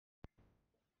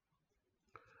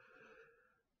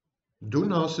Do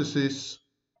narcissists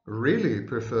really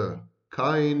prefer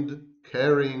kind,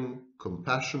 caring,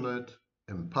 compassionate,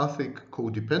 empathic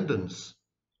codependents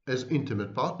as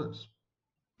intimate partners?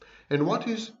 And what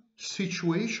is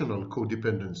situational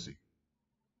codependency?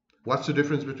 What's the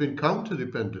difference between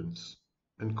counterdependence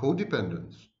and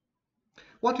codependence?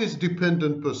 What is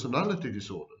dependent personality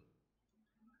disorder?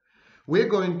 We're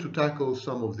going to tackle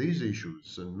some of these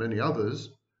issues and many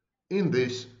others in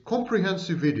this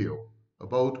comprehensive video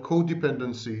about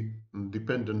codependency and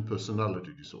dependent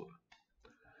personality disorder.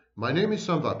 My name is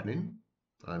Sam Vaknin.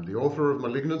 I'm the author of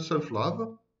Malignant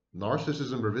Self-Love,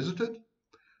 Narcissism Revisited.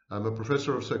 I'm a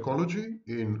professor of psychology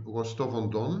in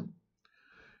Rostov-on-Don,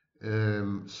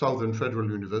 Southern Federal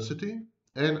University,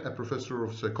 and a professor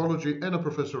of psychology and a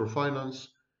professor of finance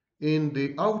in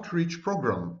the outreach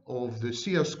program of the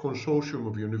CIAS Consortium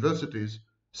of Universities,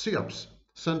 CIAPS,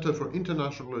 Center for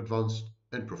International Advanced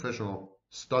and Professional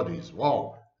Studies.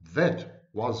 Wow, that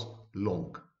was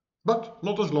long, but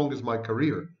not as long as my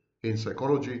career in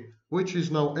psychology, which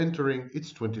is now entering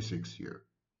its 26th year.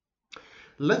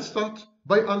 Let's start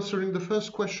by answering the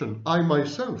first question I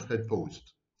myself had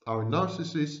posed. Do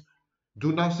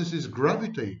narcissists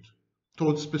gravitate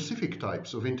towards specific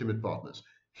types of intimate partners?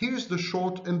 Here's the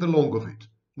short and the long of it.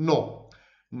 No,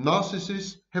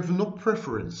 narcissists have no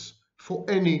preference for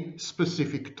any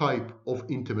specific type of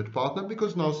intimate partner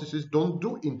because narcissists don't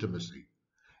do intimacy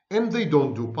and they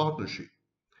don't do partnership.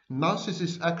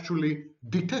 Narcissists actually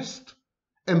detest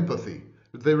empathy.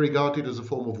 They regard it as a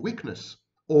form of weakness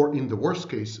or, in the worst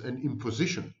case, an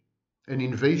imposition, an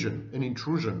invasion, an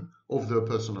intrusion of their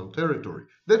personal territory.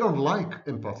 They don't like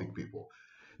empathic people.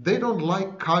 They don't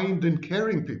like kind and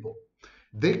caring people.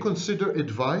 They consider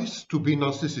advice to be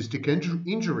narcissistic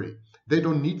injury. They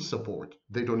don't need support.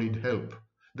 They don't need help.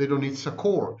 They don't need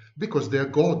succor because they're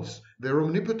gods. They're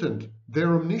omnipotent.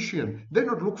 They're omniscient. They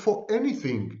don't look for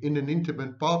anything in an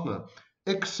intimate partner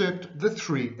except the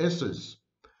three S's: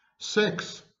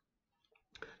 sex,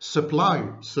 supply,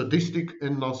 sadistic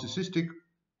and narcissistic,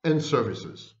 and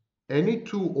services. Any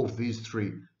two of these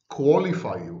three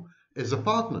qualify you as a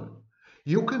partner.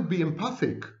 You can be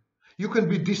empathic. You can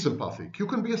be disempathic. You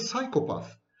can be a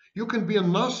psychopath. You can be a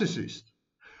narcissist.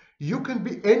 You can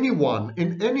be anyone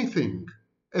and anything.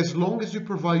 As long as you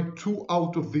provide two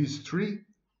out of these three,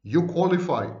 you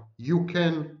qualify. You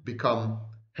can become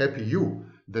happy you,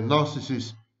 the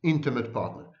narcissist's intimate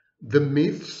partner. The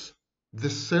myths, the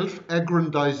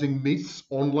self-aggrandizing myths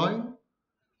online,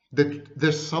 that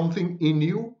there's something in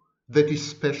you that is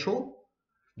special,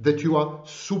 that you are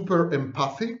super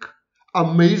empathic,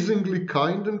 amazingly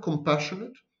kind and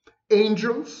compassionate,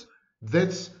 angels,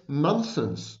 that's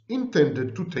nonsense,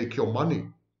 intended to take your money,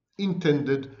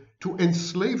 intended to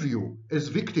enslave you as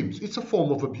victims. It's a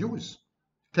form of abuse.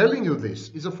 Telling you this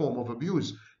is a form of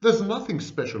abuse. There's nothing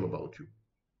special about you.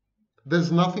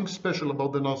 There's nothing special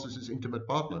about the narcissist's intimate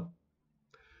partner.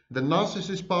 The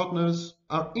narcissist partners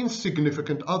are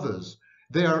insignificant others.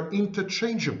 They are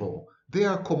interchangeable. They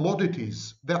are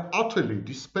commodities. They're utterly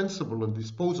dispensable and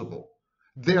disposable.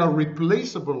 They are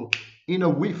replaceable in a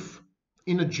whiff,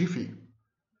 in a jiffy.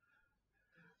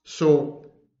 So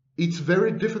it's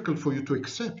very difficult for you to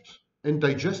accept and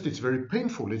digest. It's very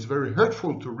painful. It's very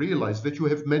hurtful to realize that you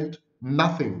have meant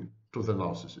nothing to the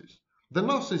narcissist. The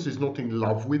narcissist is not in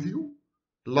love with you,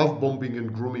 love bombing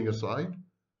and grooming aside.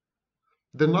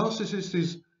 The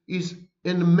narcissist is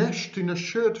enmeshed in a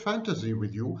shared fantasy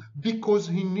with you because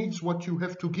he needs what you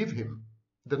have to give him.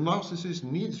 The narcissist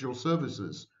needs your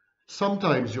services,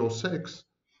 sometimes your sex,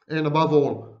 and above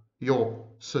all, your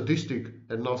sadistic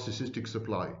and narcissistic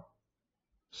supply.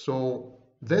 So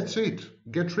that's it.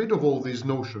 Get rid of all these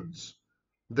notions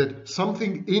that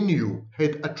something in you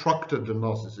had attracted the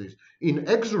narcissist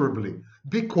inexorably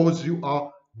because you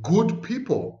are good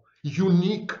people,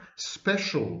 unique,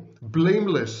 special,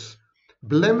 blameless,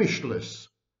 blemishless,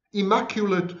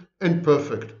 immaculate and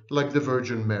perfect, like the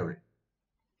Virgin Mary.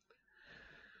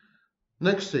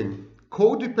 Next thing,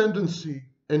 codependency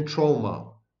and trauma.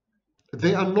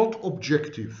 They are not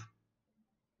objective.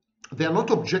 They are not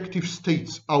objective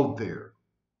states out there.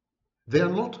 They are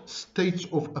not states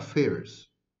of affairs.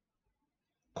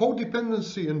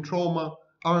 Codependency and trauma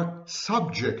are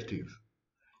subjective.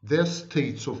 They're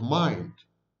states of mind.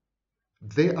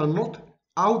 They are not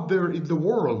out there in the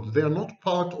world. They are not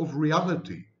part of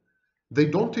reality. They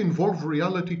don't involve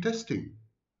reality testing.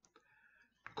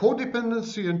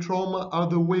 Codependency and trauma are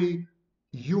the way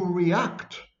you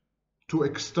react to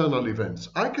external events.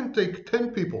 I can take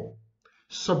 10 people,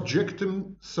 subject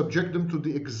them to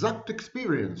the exact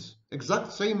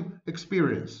same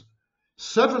experience.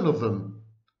 7 of them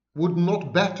would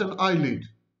not bat an eyelid.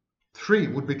 3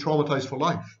 would be traumatized for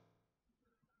life.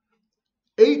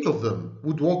 8 of them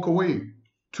would walk away.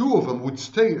 2 of them would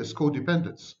stay as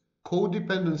codependents.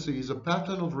 Codependency is a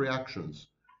pattern of reactions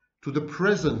to the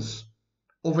presence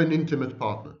of an intimate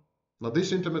partner. Now,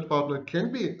 this intimate partner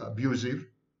can be abusive,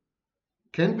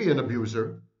 can be an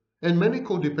abuser, and many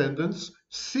codependents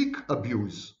seek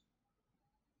abuse.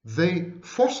 They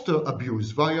foster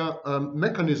abuse via a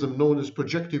mechanism known as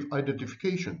projective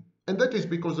identification. And that is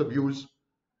because abuse,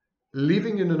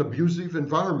 living in an abusive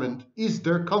environment, is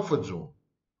their comfort zone.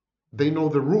 They know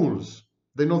the rules,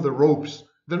 they know the ropes,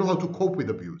 they know how to cope with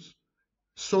abuse.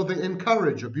 So they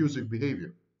encourage abusive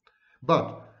behavior.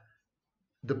 But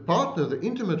the partner, the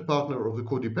intimate partner of the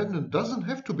codependent, doesn't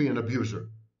have to be an abuser.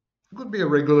 It could be a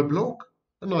regular bloke,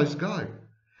 a nice guy.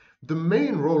 The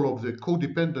main role of the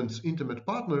codependent's intimate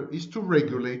partner is to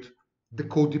regulate the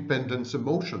codependent's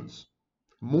emotions,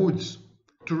 moods,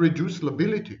 to reduce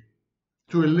lability,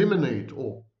 to eliminate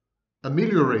or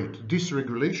ameliorate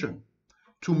dysregulation,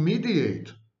 to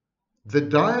mediate the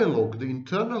dialogue, the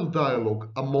internal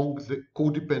dialogue among the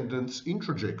codependent's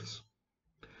introjects.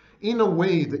 In a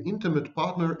way, the intimate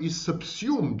partner is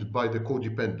subsumed by the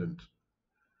codependent.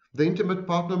 The intimate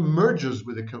partner merges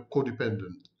with the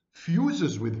codependent,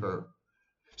 fuses with her,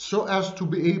 so as to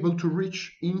be able to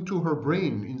reach into her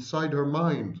brain, inside her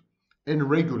mind, and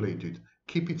regulate it,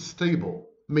 keep it stable,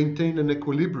 maintain an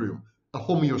equilibrium, a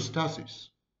homeostasis.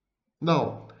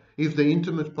 Now, if the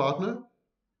intimate partner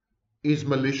is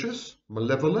malicious,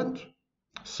 malevolent,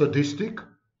 sadistic,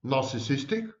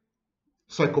 narcissistic,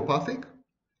 psychopathic,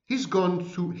 he's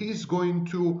going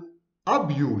to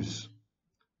abuse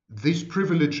this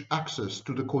privileged access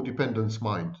to the codependent's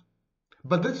mind.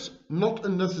 But that's not a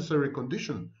necessary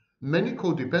condition. Many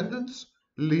codependents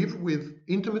live with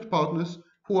intimate partners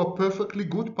who are perfectly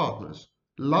good partners,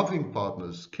 loving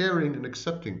partners, caring and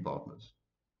accepting partners.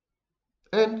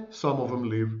 And some of them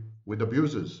live with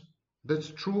abusers. That's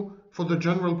true for the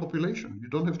general population. You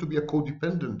don't have to be a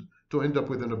codependent to end up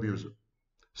with an abuser.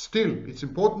 Still, it's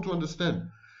important to understand,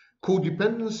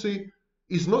 codependency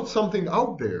is not something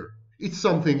out there. It's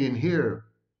something in here.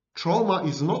 Trauma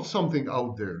is not something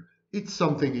out there. It's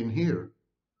something in here.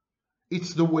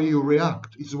 It's the way you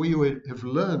react. It's the way you have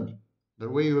learned, the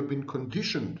way you have been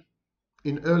conditioned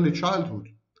in early childhood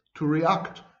to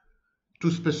react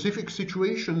to specific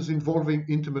situations involving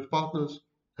intimate partners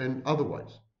and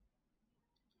otherwise.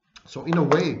 So in a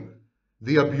way,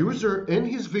 the abuser and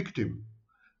his victim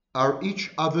are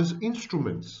each other's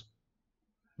instruments.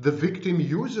 The victim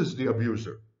uses the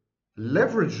abuser,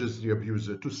 leverages the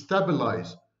abuser to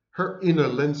stabilize her inner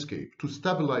landscape, to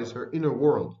stabilize her inner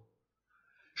world.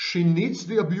 She needs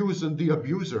the abuse and the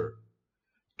abuser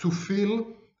to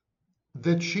feel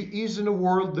that she is in a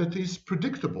world that is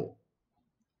predictable,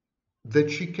 that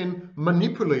she can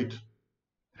manipulate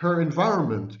her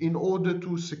environment in order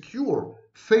to secure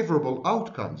favorable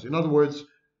outcomes. In other words,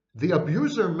 the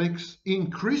abuser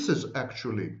increases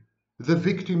actually the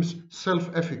victim's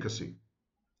self-efficacy.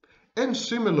 And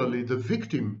similarly, the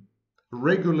victim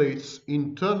regulates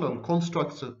internal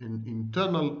constructs and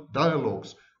internal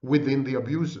dialogues within the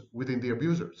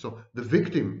abuser. So the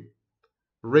victim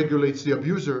regulates the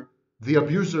abuser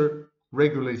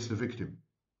regulates the victim.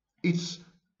 It's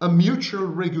a mutual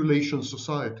regulation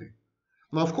society.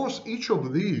 Now, of course, each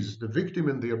of these, the victim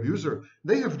and the abuser,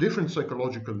 they have different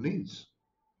psychological needs.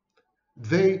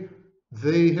 They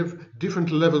have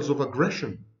different levels of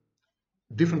aggression,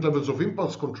 different levels of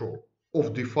impulse control,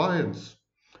 of defiance,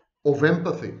 of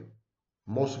empathy.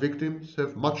 Most victims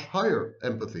have much higher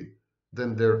empathy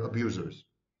than their abusers.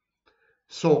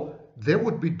 So there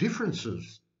would be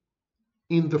differences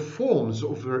in the forms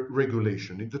of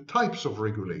regulation, in the types of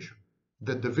regulation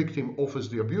that the victim offers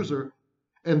the abuser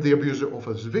and the abuser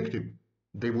offers the victim.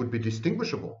 They would be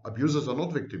distinguishable. Abusers are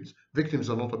not victims. Victims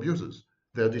are not abusers.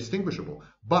 They are distinguishable.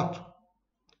 But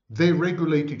they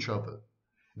regulate each other.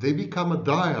 They become a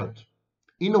dyad,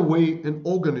 in a way, an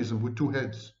organism with two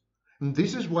heads. And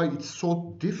this is why it's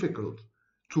so difficult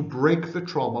to break the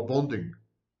trauma bonding.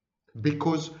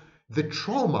 Because the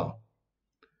trauma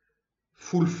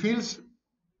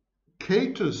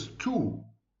caters to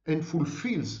and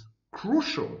fulfills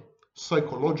crucial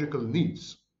psychological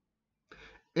needs.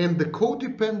 And the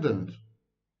codependent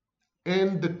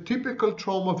and the typical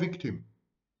trauma victim,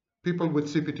 people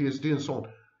with CPTSD and so on,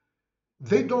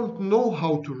 they don't know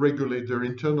how to regulate their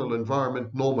internal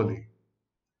environment normally.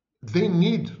 They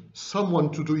need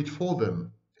someone to do it for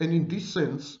them. And in this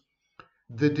sense,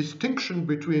 the distinction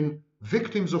between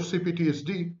victims of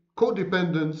CPTSD,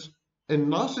 codependents, and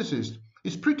narcissists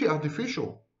is pretty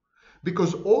artificial,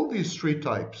 because all these three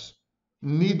types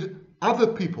need other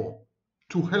people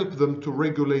to help them to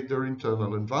regulate their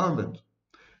internal environment.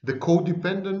 The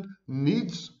codependent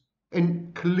needs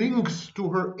and clings to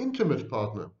her intimate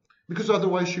partner because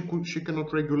otherwise she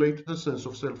cannot regulate her sense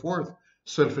of self-worth,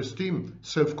 self-esteem,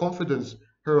 self-confidence.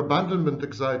 Her abandonment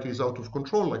anxiety is out of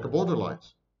control, like a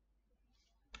borderlines.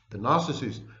 The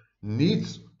narcissist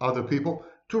needs other people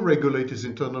to regulate his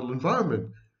internal environment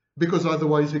because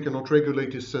otherwise he cannot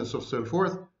regulate his sense of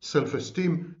self-worth,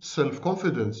 self-esteem,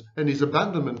 self-confidence, and his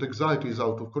abandonment anxiety is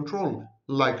out of control,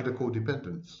 like the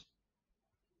codependence.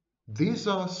 These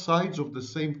are sides of the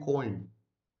same coin.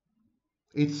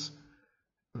 It's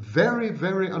very,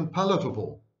 very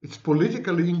unpalatable. It's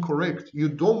politically incorrect. You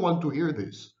don't want to hear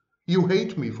this. You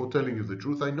hate me for telling you the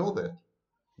truth. I know that.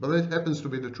 But it happens to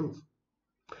be the truth.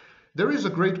 There is a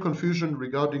great confusion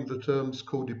regarding the terms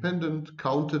codependent,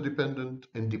 counterdependent,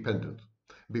 and dependent.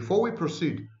 Before we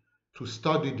proceed to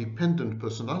study dependent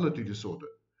personality disorder,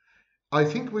 I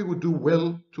think we would do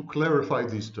well to clarify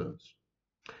these terms.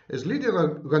 As Lydia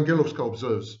Rangelovska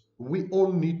observes, we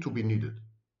all need to be needed.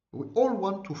 We all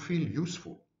want to feel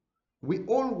useful. We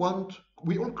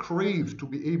all crave to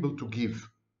be able to give.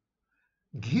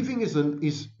 Giving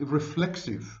is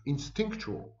reflexive,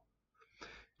 instinctual.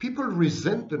 People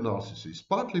resent the narcissist,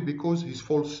 partly because his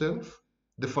false self,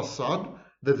 the facade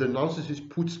that the narcissist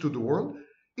puts to the world,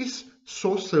 is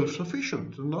so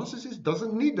self-sufficient. The narcissist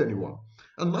doesn't need anyone.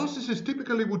 A narcissist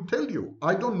typically would tell you,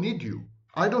 I don't need you.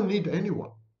 I don't need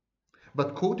anyone.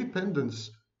 But codependents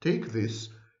take this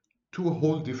to a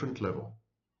whole different level.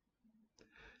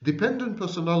 Dependent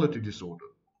personality disorder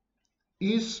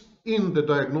is in the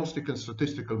Diagnostic and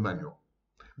Statistical Manual,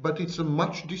 but it's a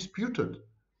much disputed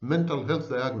mental health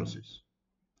diagnosis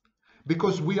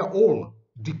because we are all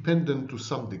dependent to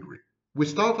some degree. We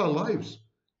start our lives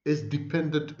as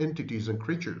dependent entities and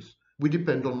creatures. We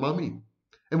depend on mommy,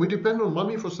 and we depend on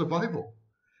mommy for survival.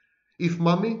 If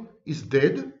mommy is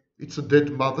dead, it's a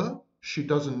dead mother. She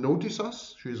doesn't notice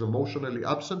us. She is emotionally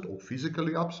absent or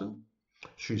physically absent.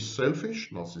 She's selfish,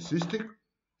 narcissistic.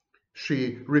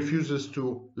 She refuses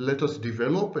to let us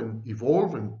develop and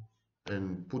evolve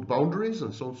and put boundaries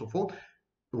and so on and so forth.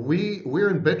 We're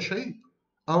in bad shape.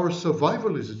 Our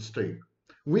survival is at stake.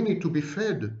 We need to be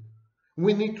fed.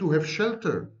 We need to have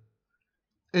shelter.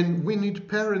 And we need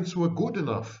parents who are good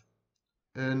enough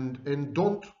and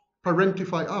don't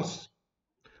parentify us.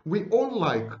 We all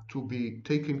like to be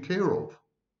taken care of.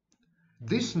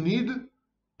 This need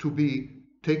to be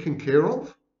taken care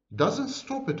of doesn't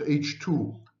stop at age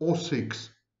 2 or 6.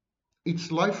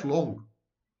 It's lifelong.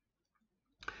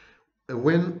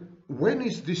 When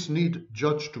is this need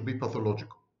judged to be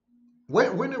pathological?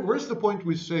 Where's the point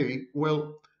we say,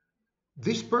 well,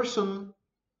 this person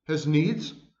has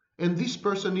needs and this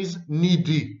person is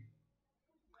needy.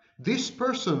 This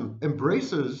person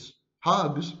embraces,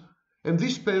 hugs, and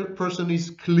this person is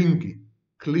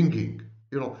clinging.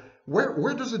 You know,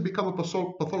 where does it become a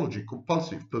pathology?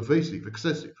 Compulsive, pervasive,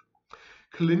 excessive.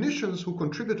 Clinicians who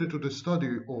contributed to the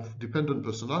study of dependent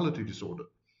personality disorder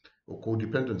or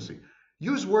codependency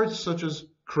use words such as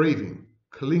craving,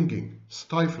 clinging,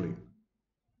 stifling.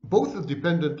 Both the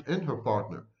dependent and her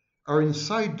partner are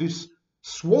inside this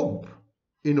swamp,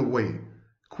 in a way,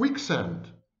 quicksand,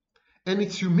 and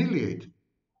it's humiliating.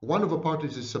 One of the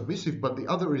parties is submissive, but the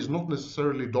other is not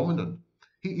necessarily dominant.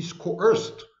 He is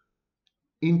coerced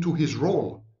into his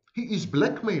role. He is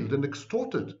blackmailed and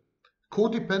extorted.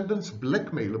 Codependents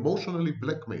blackmail, emotionally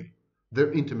blackmail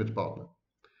their intimate partner.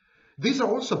 These are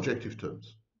all subjective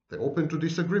terms. They're open to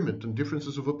disagreement and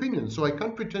differences of opinion, so I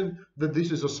can't pretend that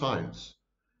this is a science.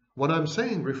 What I'm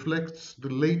saying reflects the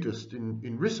latest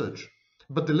in research,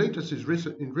 but the latest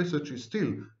in research is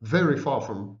still very far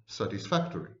from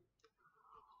satisfactory.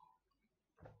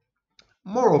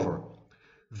 Moreover,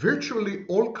 virtually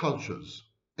all cultures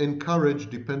encourage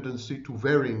dependency to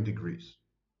varying degrees.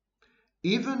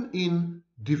 Even in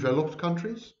developed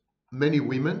countries, many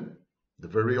women, the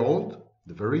very old,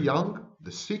 the very young,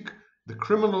 the sick, the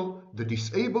criminal, the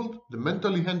disabled, the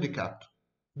mentally handicapped,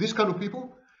 these kind of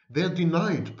people, they are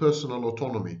denied personal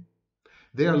autonomy.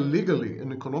 They are legally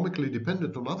and economically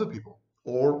dependent on other people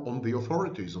or on the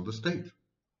authorities, on the state.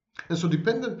 And so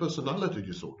dependent personality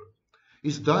disorder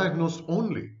is diagnosed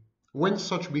only when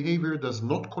such behavior does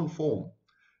not conform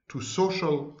to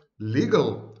social,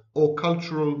 legal, or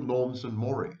cultural norms and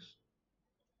mores.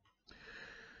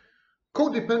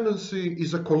 Codependency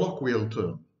is a colloquial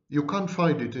term. You can't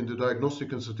find it in the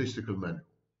Diagnostic and Statistical Manual.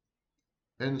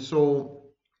 And so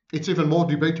it's even more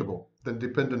debatable than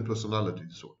dependent personality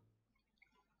disorder.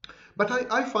 But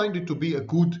I find it to be a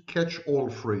good catch-all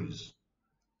phrase.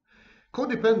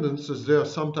 Codependents, as they are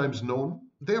sometimes known,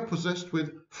 They are possessed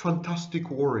with fantastic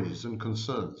worries and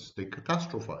concerns. They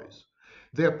catastrophize.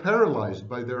 They are paralyzed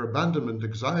by their abandonment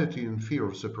anxiety and fear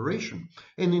of separation.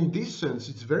 And in this sense,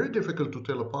 it's very difficult to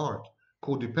tell apart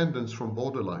codependence from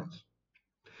borderlines.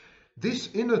 This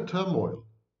inner turmoil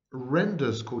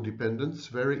renders codependence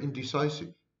very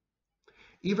indecisive.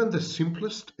 Even the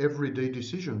simplest everyday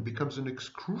decision becomes an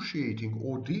excruciating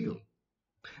ordeal.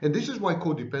 And this is why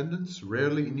codependents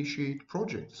rarely initiate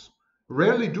projects,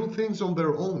 rarely do things on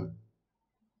their own.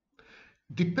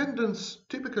 Dependents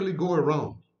typically go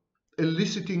around,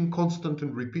 eliciting constant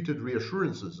and repeated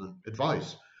reassurances and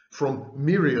advice from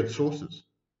myriad sources.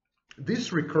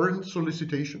 This recurrent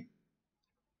solicitation,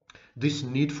 this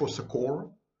need for succor,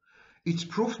 it's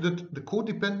proof that the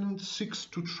codependent seeks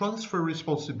to transfer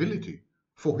responsibility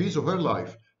for his or her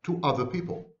life to other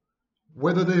people,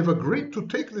 whether they have agreed to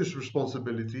take this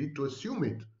responsibility, to assume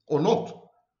it or not.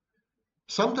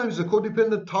 Sometimes the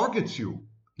codependent targets you.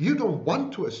 You don't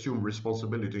want to assume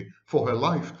responsibility for her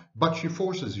life, but she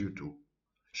forces you to.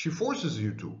 She forces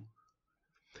you to.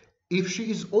 If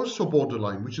she is also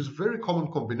borderline, which is a very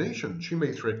common combination, she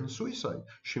may threaten suicide.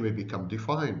 She may become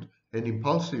defiant and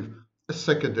impulsive, a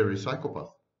secondary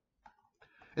psychopath.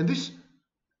 And this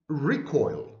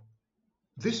recoil,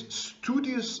 this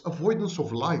studious avoidance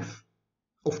of life,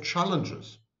 of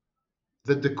challenges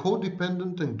that the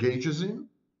codependent engages in,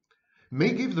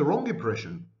 may give the wrong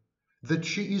impression that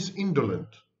she is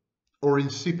indolent or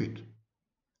insipid.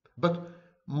 But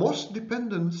most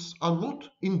dependents are not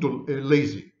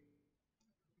lazy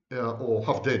or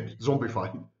half-dead,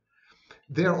 zombified.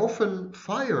 They are often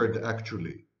fired,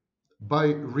 actually, by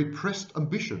repressed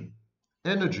ambition,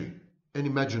 energy, and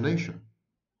imagination.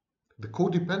 The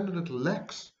codependent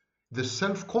lacks the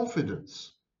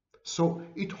self-confidence, so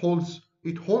it holds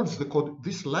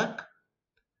this lack,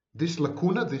 this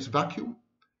lacuna, this vacuum,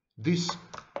 this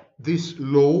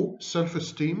low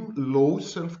self-esteem, low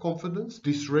self-confidence,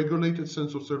 dysregulated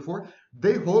sense of self-worth.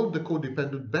 They hold the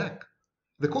codependent back.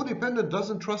 The codependent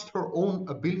doesn't trust her own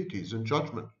abilities and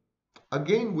judgment.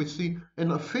 Again, we see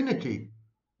an affinity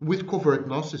with covert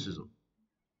narcissism.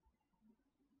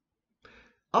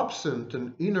 Absent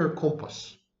an inner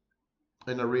compass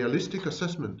and a realistic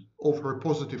assessment of her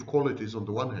positive qualities on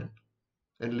the one hand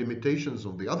and limitations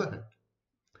on the other hand,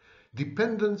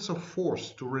 dependents are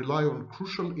forced to rely on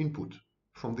crucial input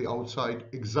from the outside,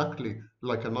 exactly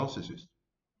like a narcissist.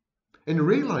 And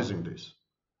realizing this,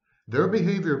 their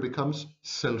behavior becomes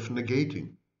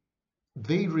self-negating.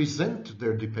 They resent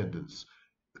their dependence.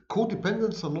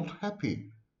 Codependents are not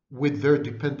happy with their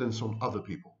dependence on other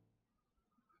people.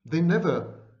 They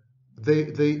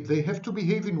have to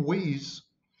behave in ways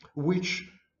which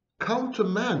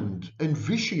countermand and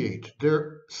vitiate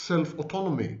their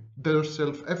self-autonomy, their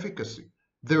self-efficacy,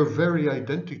 their very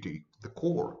identity, the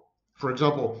core. For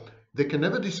example, they can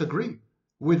never disagree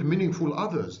with meaningful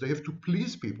others. They have to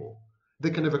please people. They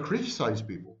can never criticize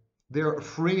people. They are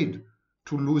afraid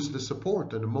to lose the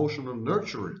support and emotional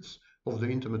nurturance of the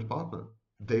intimate partner.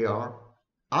 They are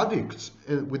addicts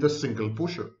with a single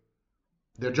pusher.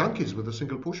 They're junkies with a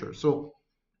single pusher. So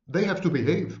they have to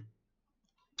behave.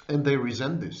 And they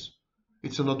resent this.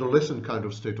 It's an adolescent kind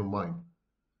of state of mind.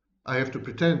 I have to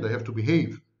pretend, I have to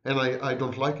behave, and I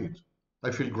don't like it.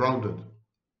 I feel grounded.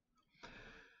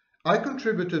 I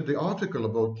contributed the article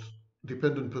about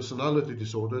dependent personality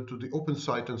disorder to the Open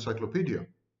Site Encyclopedia,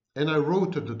 and I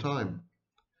wrote at the time,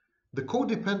 the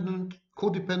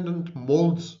codependent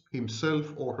molds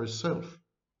himself or herself.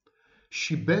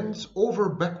 She bends over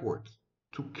backward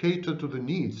to cater to the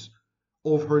needs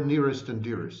of her nearest and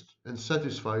dearest and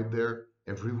satisfy their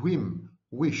every whim,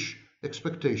 wish,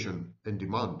 expectation, and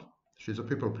demand. She's a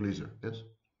people pleaser, yes?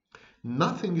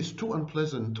 Nothing is too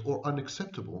unpleasant or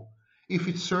unacceptable if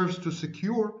it serves to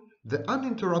secure the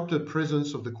uninterrupted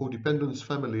presence of the codependent's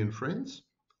family and friends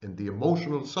and the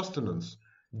emotional sustenance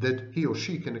that he or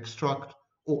she can extract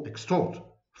or extort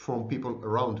from people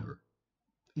around her.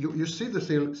 You see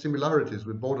the similarities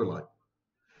with borderline.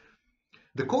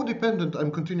 The codependent,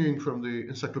 I'm continuing from the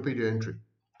encyclopedia entry.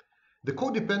 The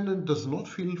codependent does not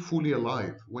feel fully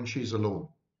alive when she is alone.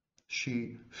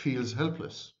 She feels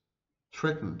helpless,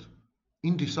 threatened,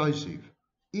 indecisive,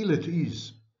 ill at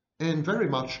ease, and very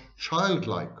much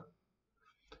childlike.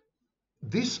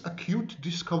 This acute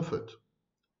discomfort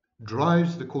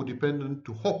drives the codependent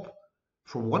to hop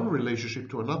from one relationship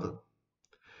to another.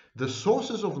 The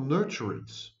sources of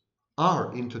nurturance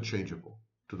are interchangeable.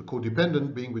 To the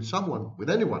codependent, being with someone, with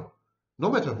anyone, no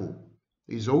matter who,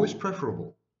 is always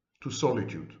preferable to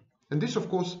solitude. And this, of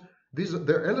course,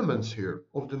 there are elements here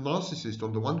of the narcissist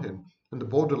on the one hand and the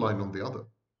borderline on the other.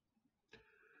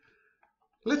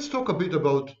 Let's talk a bit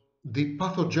about the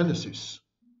pathogenesis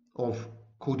of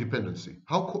codependency.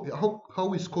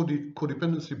 How is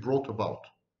codependency brought about?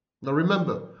 Now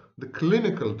remember, the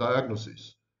clinical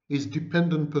diagnosis is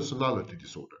dependent personality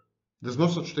disorder. There's no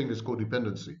such thing as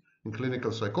codependency in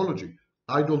clinical psychology.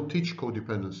 I don't teach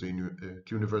codependency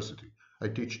at university. I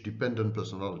teach dependent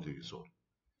personality disorder.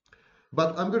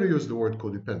 But I'm going to use the word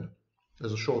codependent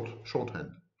as a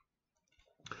shorthand.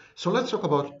 So let's talk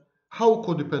about how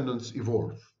codependence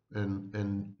evolved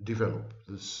and developed.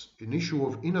 This an issue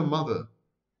of inner mother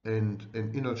and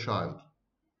an inner child.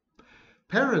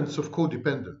 Parents of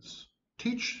codependents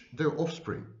teach their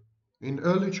offspring in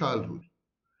early childhood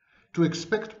to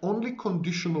expect only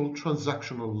conditional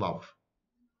transactional love.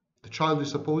 The child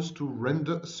is supposed to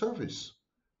render a service,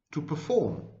 to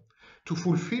perform, to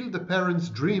fulfill the parents'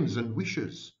 dreams and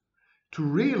wishes, to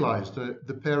realize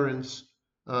the parents'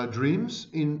 dreams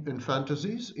and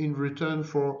fantasies in return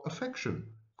for affection,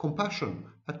 compassion,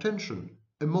 attention,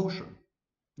 emotion.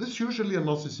 This is usually a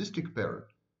narcissistic parent,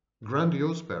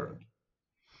 grandiose parent.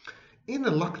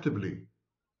 Ineluctably,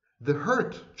 the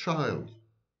hurt child,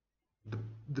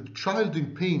 the child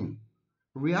in pain,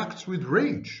 reacts with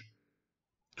rage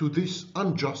to this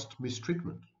unjust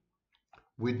mistreatment.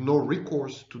 With no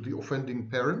recourse to the offending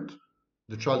parent,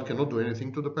 the child cannot do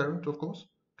anything to the parent, of course,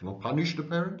 cannot punish the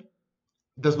parent,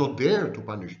 does not dare to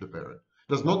punish the parent,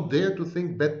 does not dare to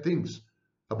think bad things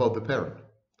about the parent.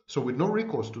 So with no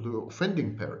recourse to the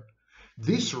offending parent,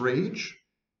 this rage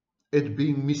at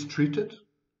being mistreated,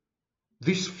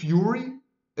 this fury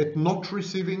at not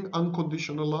receiving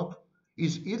unconditional love,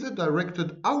 is either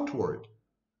directed outward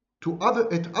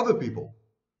at other people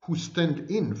who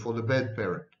stand in for the bad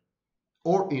parent,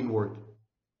 or inward.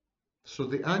 So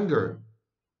the anger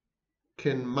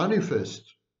can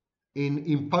manifest in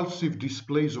impulsive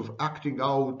displays of acting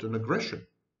out and aggression,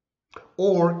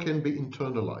 or can be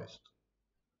internalized.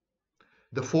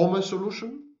 The former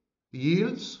solution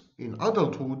yields in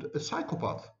adulthood a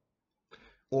psychopath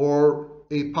or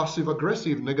a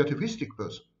passive-aggressive negativistic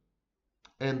person.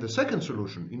 And the second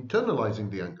solution, internalizing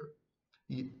the anger,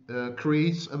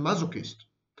 creates a masochist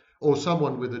or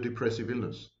someone with a depressive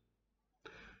illness.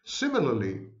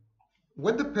 Similarly,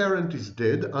 when the parent is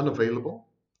dead, unavailable,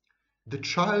 the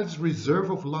child's reserve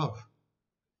of love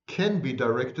can be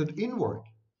directed inward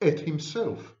at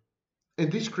himself,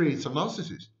 and this creates a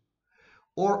narcissist,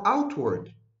 or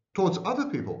outward towards other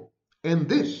people, and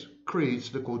this creates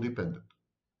the codependent.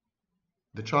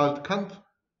 The child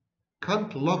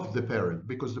can't love the parent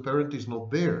because the parent is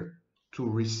not there to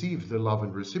receive the love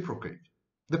and reciprocate.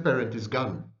 The parent is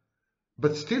gone,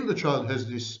 but still the child has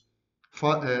this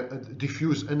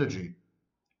diffuse energy,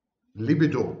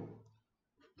 libido,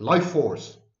 life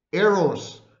force,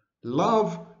 eros,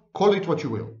 love, call it what you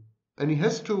will, and he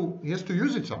has to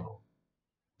use it somehow.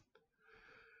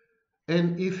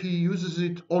 And if he uses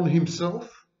it on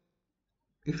himself,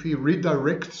 if he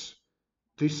redirects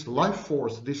this life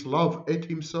force, this love at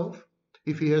himself,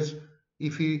 if he is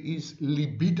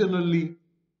libidinally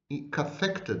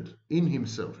cathected in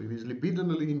himself, if he's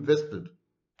libidinally invested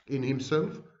in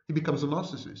himself, he becomes a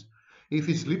narcissist. If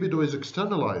his libido is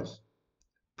externalized,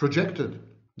 projected,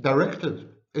 directed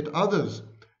at others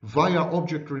via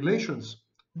object relations,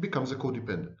 he becomes a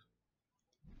codependent.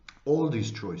 All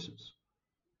these choices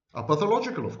are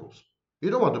pathological, of course.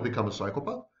 You don't want to become a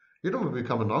psychopath. You don't want to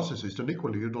become a narcissist, and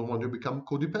equally, you don't want to become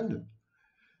codependent.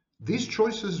 These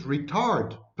choices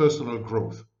retard personal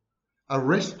growth,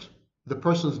 arrest the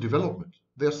person's development.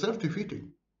 They are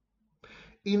self-defeating.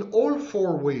 In all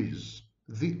four ways,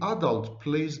 the adult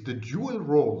plays the dual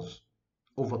roles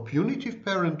of a punitive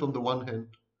parent on the one hand,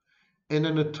 and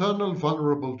an eternal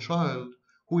vulnerable child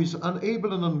who is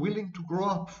unable and unwilling to grow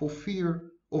up for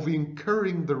fear of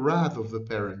incurring the wrath of the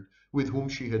parent with whom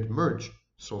she had merged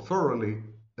so thoroughly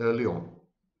early on.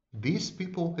 These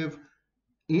people have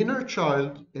inner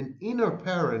child and inner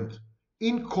parent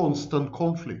in constant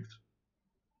conflict.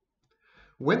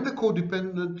 When the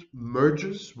codependent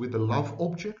merges with the love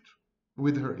object,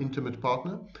 with her intimate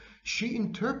partner, she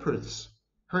interprets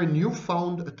her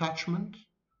newfound attachment,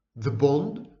 the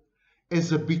bond,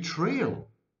 as a betrayal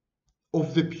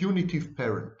of the punitive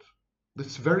parent.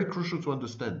 That's very crucial to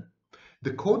understand.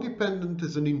 The codependent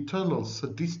is an internal,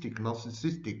 sadistic,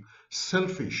 narcissistic,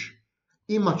 selfish,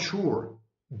 immature,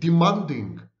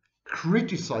 demanding,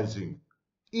 criticizing,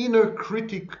 inner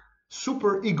critic,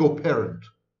 superego parent.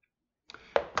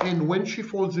 And when she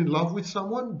falls in love with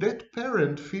someone, that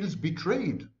parent feels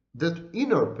betrayed. That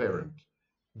inner parent,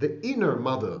 the inner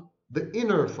mother, the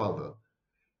inner father,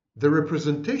 the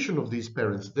representation of these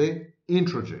parents, the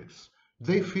introjects,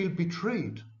 they feel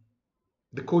betrayed.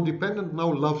 The codependent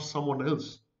now loves someone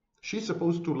else, She's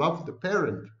supposed to love the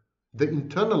parent, the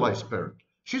internalized parent.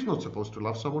 She's not supposed to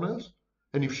love someone else.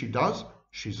 And if she does,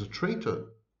 she's a traitor.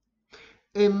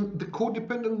 And the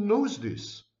codependent knows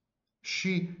this.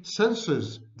 She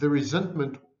senses the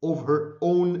resentment of her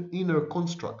own inner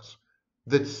constructs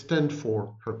that stand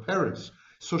for her parents.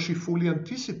 So she fully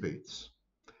anticipates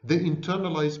the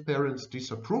internalized parent's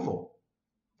disapproval.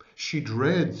 She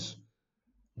dreads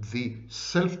the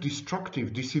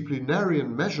self-destructive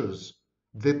disciplinarian measures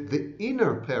that the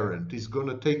inner parent is going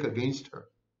to take against her.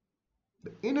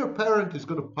 The inner parent is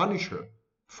going to punish her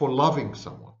for loving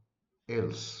someone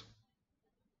else.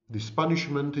 This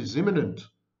punishment is imminent,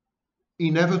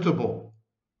 inevitable.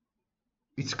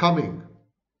 It's coming.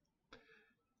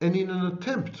 And in an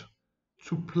attempt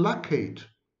to placate,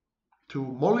 to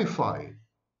mollify,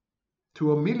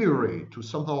 to ameliorate, to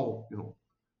somehow,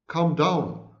 calm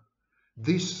down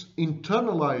this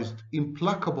internalized,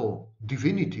 implacable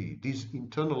divinity, these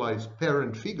internalized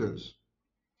parent figures,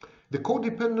 the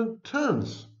codependent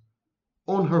turns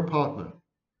on her partner.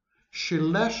 She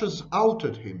lashes out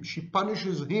at him. She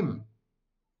punishes him.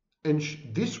 And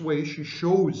this way she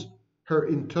shows her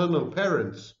internal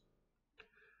parents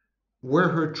where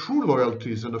her true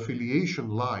loyalties and affiliation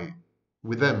lie,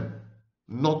 with them,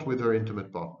 not with her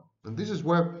intimate partner. And this is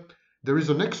where there is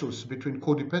a nexus between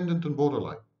codependent and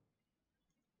borderline.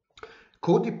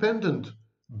 Codependent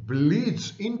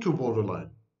bleeds into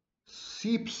borderline,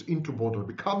 seeps into borderline,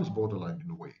 becomes borderline in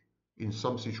a way, in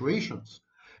some situations,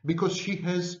 because she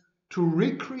has to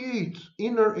recreate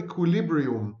inner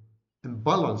equilibrium and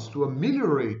balance to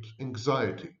ameliorate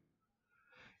anxiety.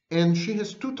 And she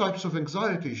has two types of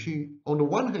anxiety. On the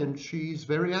one hand, she is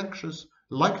very anxious,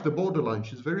 like the borderline.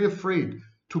 She's very afraid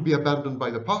to be abandoned by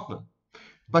the partner.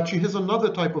 But she has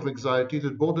another type of anxiety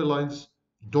that borderlines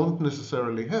don't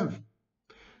necessarily have.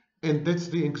 And that's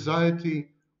the anxiety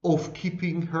of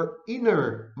keeping her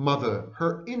inner mother,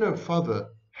 her inner father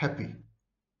happy.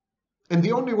 And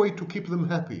the only way to keep them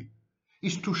happy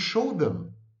is to show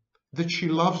them that she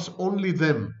loves only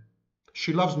them.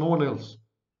 She loves no one else.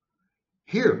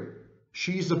 Here,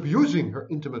 she is abusing her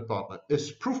intimate partner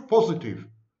as proof positive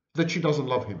that she doesn't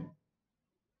love him.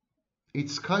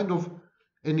 It's kind of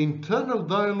an internal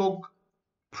dialogue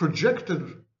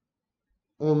projected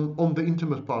on the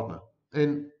intimate partner.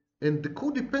 And the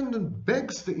codependent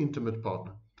begs the intimate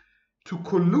partner to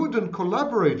collude and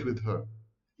collaborate with her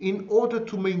in order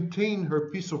to maintain her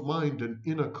peace of mind and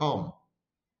inner calm.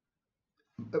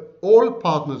 Most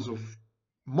partners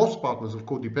of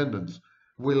codependence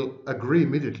will agree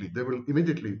immediately. They will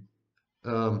immediately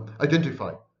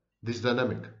identify this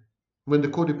dynamic. When the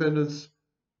codependents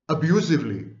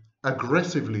abusively,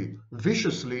 aggressively,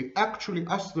 viciously actually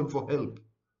ask them for help.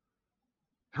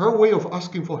 Her way of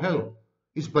asking for help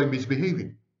is by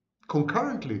misbehaving.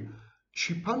 Concurrently,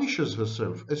 she punishes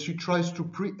herself as she tries to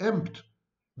preempt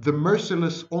the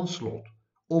merciless onslaught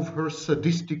of her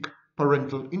sadistic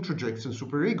parental introjects and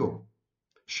superego.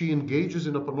 She engages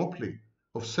in a panoply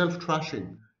of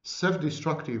self-trashing,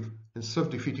 self-destructive, and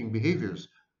self-defeating behaviors,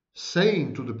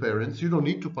 saying to the parents, "You don't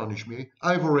need to punish me,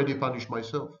 I've already punished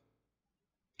myself."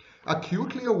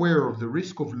 Acutely aware of the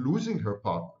risk of losing her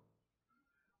partner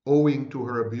owing to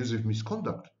her abusive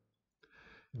misconduct,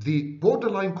 the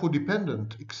borderline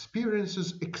codependent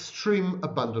experiences extreme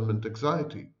abandonment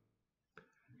anxiety.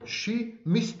 She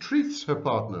mistreats her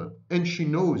partner and she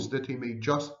knows that he may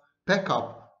just pack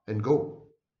up and go.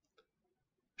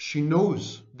 She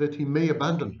knows that he may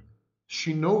abandon her.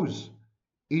 She knows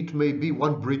it may be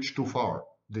one bridge too far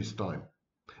this time.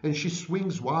 And she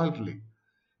swings wildly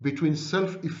between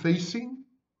self-effacing,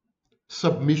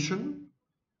 submission,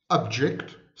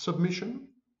 abject submission,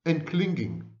 and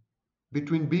clinging,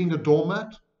 between being a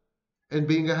doormat and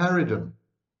being a harridan.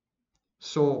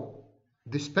 So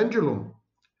this pendulum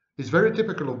is very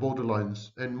typical of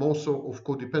borderlines and more so of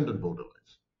codependent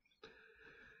borderlines.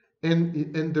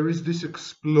 And there is this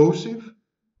explosive,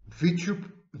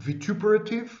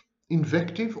 vituperative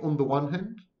invective on the one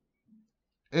hand,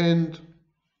 and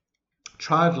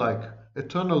childlike,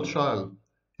 eternal child,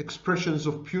 expressions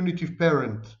of punitive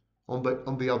parent on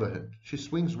the other hand. She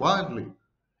swings wildly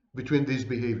between these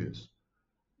behaviors.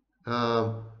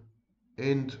 And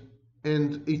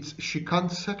she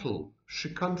can't settle. She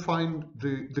can't find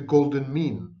the golden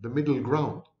mean, the middle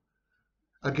ground.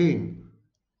 Again,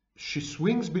 she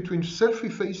swings between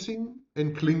self-effacing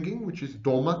and clinging, which is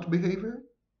doormat behavior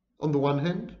on the one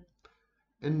hand,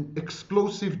 and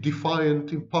explosive,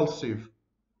 defiant, impulsive,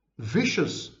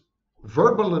 vicious,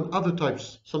 verbal and other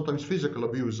types, sometimes physical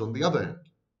abuse on the other hand.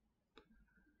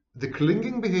 The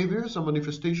clinging behaviors are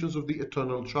manifestations of the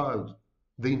eternal child,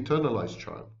 the internalized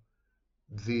child.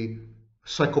 The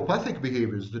Psychopathic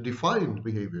behaviors, the defined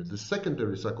behaviors, the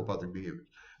secondary psychopathic behaviors,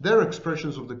 they're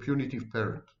expressions of the punitive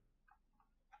parent.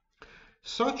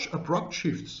 Such abrupt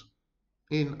shifts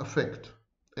in affect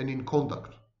and in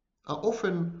conduct are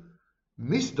often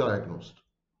misdiagnosed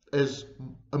as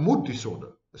a mood disorder,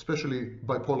 especially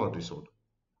bipolar disorder.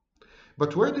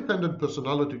 But where dependent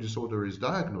personality disorder is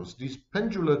diagnosed, these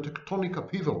pendular tectonic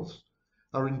upheavals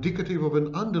are indicative of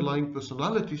an underlying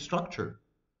personality structure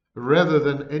rather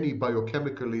than any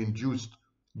biochemically induced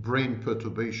brain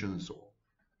perturbations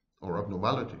or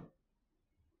abnormality.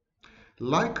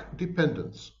 Like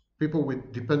dependence, people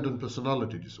with dependent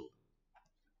personality disorder,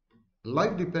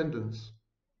 like dependence,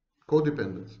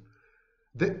 codependence,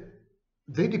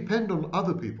 they depend on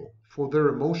other people for their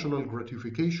emotional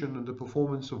gratification and the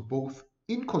performance of both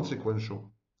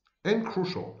inconsequential and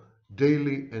crucial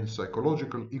daily and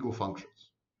psychological ego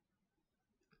functions.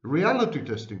 Reality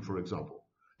testing, for example,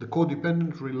 the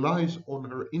codependent relies on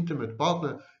her intimate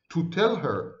partner to tell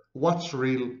her what's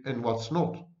real and what's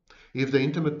not. If the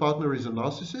intimate partner is a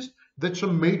narcissist, that's a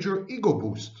major ego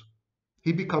boost.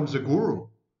 He becomes a guru.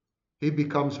 He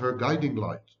becomes her guiding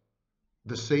light,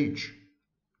 the sage.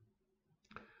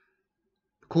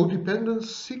 Codependents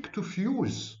seek to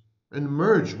fuse and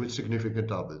merge with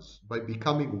significant others by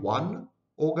becoming one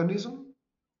organism,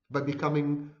 by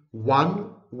becoming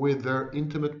one with their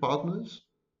intimate partners,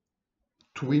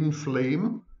 twin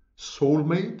flame,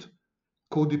 soulmate.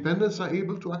 Codependents are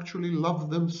able to actually love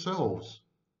themselves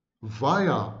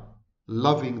via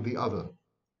loving the other.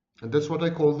 And that's what I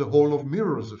call the Hall of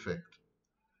Mirrors effect,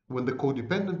 when the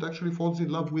codependent actually falls in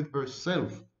love with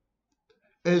herself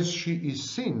as she is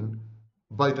seen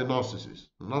by the narcissist.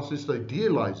 The narcissist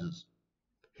idealizes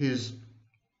his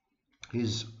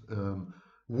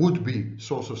would-be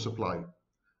source of supply,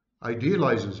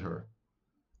 idealizes her,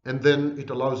 and then it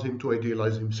allows him to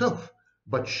idealize himself.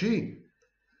 But she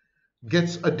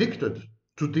gets addicted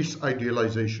to this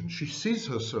idealization. She sees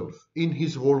herself in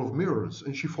his hall of mirrors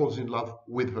and she falls in love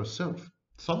with herself.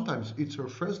 Sometimes it's her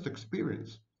first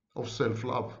experience of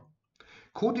self-love.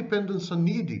 Codependents are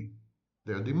needy,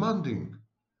 they are demanding,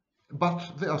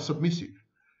 but they are submissive.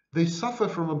 They suffer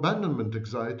from abandonment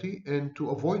anxiety, and to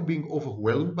avoid being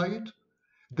overwhelmed by it,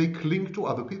 they cling to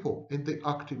other people and they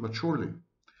act immaturely.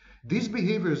 These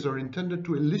behaviors are intended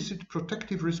to elicit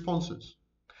protective responses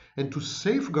and to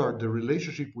safeguard the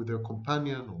relationship with their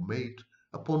companion or mate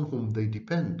upon whom they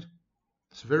depend.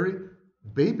 It's very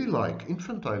baby-like,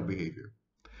 infantile behavior.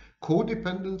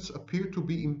 Codependents appear to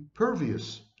be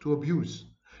impervious to abuse.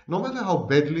 No matter how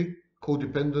badly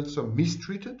codependents are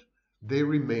mistreated, they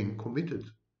remain committed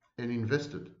and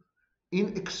invested.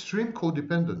 In extreme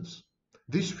codependence,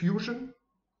 this fusion,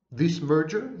 this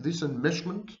merger, this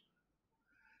enmeshment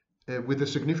with a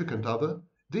significant other,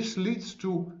 this leads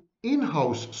to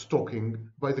in-house stalking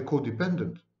by the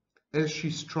codependent as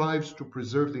she strives to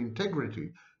preserve the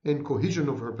integrity and cohesion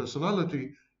of her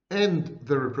personality and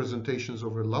the representations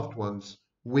of her loved ones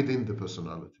within the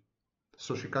personality.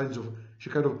 So she kind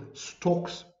of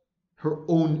stalks her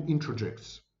own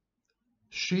introjects.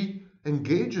 She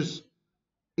engages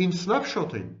in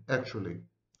snapshotting, actually.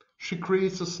 She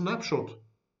creates a snapshot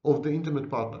of the intimate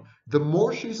partner. The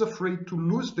more she's afraid to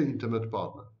lose the intimate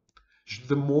partner,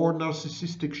 the more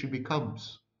narcissistic she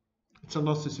becomes. It's a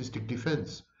narcissistic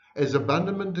defense. As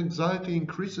abandonment anxiety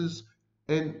increases,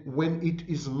 and when it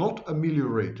is not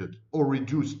ameliorated or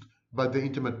reduced by the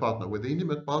intimate partner, where the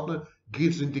intimate partner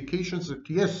gives indications that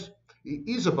yes, he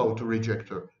is about to reject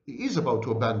her, he is about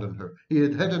to abandon her, he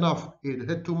had had enough, he had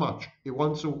had too much, he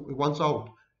wants out,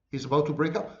 he's about to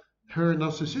break up, her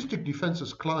narcissistic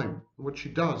defenses climb. What she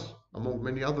does, among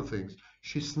many other things,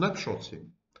 she snapshots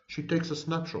him. She takes a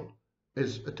snapshot,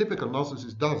 as a typical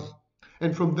narcissist does.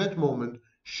 And from that moment,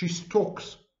 she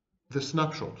stalks the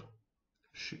snapshot.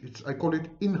 I call it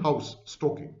in-house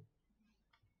stalking.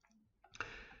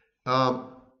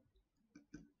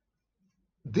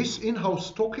 This in-house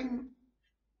stalking,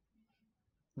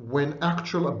 when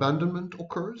actual abandonment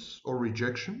occurs, or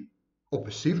rejection, or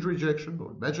perceived rejection,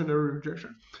 or imaginary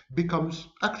rejection, becomes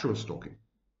actual stalking.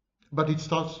 But it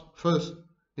starts first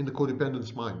in the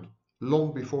codependent's mind,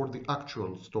 long before the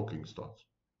actual stalking starts.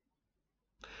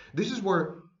 This is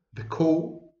where the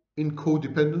co in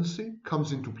codependency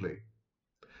comes into play.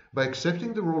 By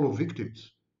accepting the role of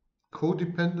victims,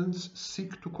 codependents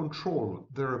seek to control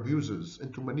their abusers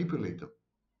and to manipulate them.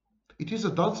 It is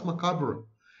a dance macabre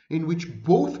in which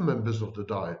both members of the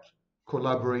dyad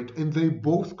collaborate and they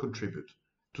both contribute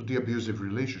to the abusive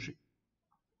relationship.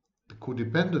 The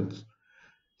codependent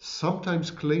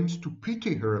sometimes claims to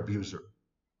pity her abuser,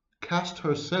 cast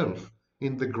herself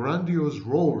in the grandiose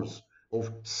roles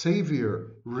of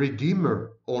savior,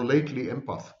 redeemer, or lately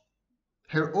empath.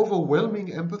 Her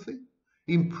overwhelming empathy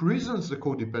imprisons the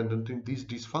codependent in these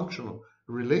dysfunctional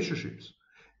relationships,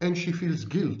 and she feels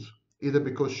guilt, either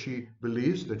because she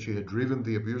believes that she had driven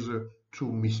the abuser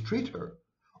to mistreat her,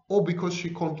 or because she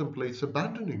contemplates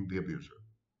abandoning the abuser.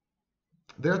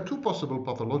 There are two possible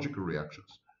pathological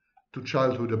reactions to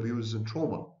childhood abuse and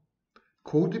trauma: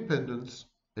 codependence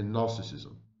and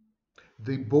narcissism.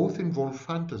 They both involve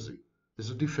fantasy as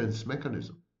a defense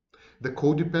mechanism. The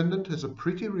codependent has a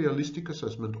pretty realistic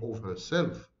assessment of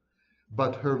herself,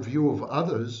 but her view of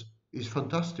others is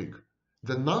fantastic.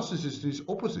 The narcissist is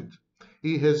opposite.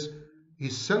 He has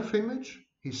his self-image,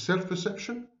 his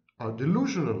self-perception are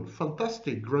delusional,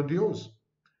 fantastic, grandiose.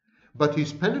 But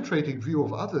his penetrating view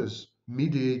of others,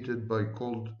 mediated by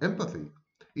cold empathy,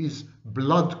 is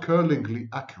blood-curdlingly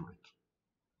accurate.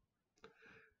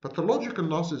 Pathological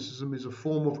narcissism is a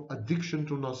form of addiction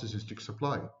to narcissistic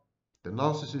supply. The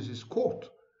narcissist is caught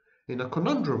in a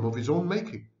conundrum of his own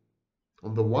making.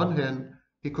 On the one hand,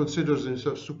 he considers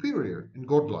himself superior and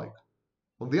godlike.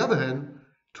 On the other hand,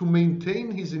 to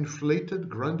maintain his inflated,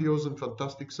 grandiose, and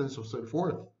fantastic sense of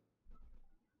self-worth,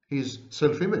 his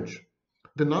self-image,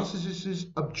 the narcissist is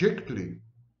abjectly,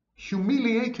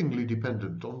 humiliatingly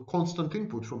dependent on constant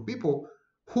input from people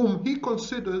whom he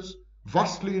considers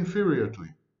vastly inferior to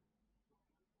him.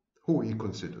 Who he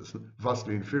considers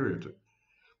vastly inferior to him.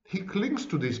 He clings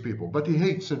to these people, but he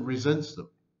hates and resents them.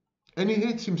 And he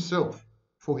hates himself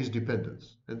for his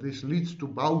dependence. And this leads to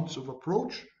bouts of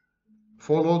approach,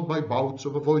 followed by bouts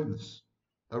of avoidance,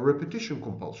 a repetition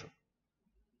compulsion.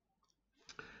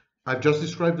 I've just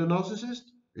described the narcissist.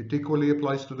 It equally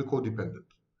applies to the codependent.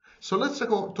 So let's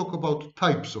talk about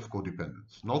types of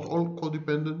codependence. Not all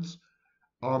codependents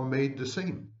are made the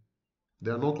same.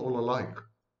 They are not all alike.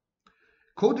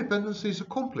 Codependency is a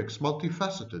complex,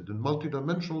 multifaceted, and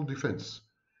multidimensional defense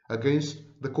against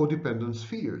the codependent's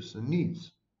fears and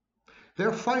needs. There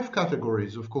are 5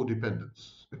 categories of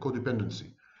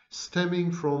codependency,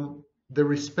 stemming from the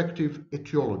respective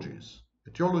etiologies.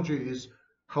 Etiology is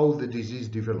how the disease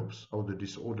develops, how the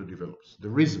disorder develops, the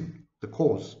reason, the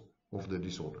cause of the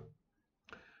disorder.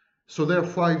 So there are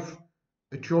 5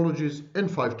 etiologies and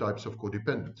 5 types of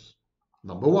codependence.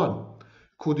 Number 1,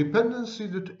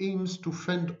 codependency that aims to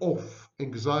fend off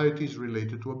anxieties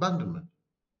related to abandonment.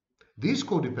 These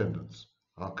codependents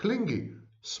are clingy,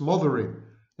 smothering,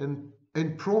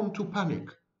 and prone to panic.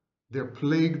 They're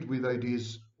plagued with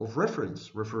ideas of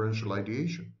referential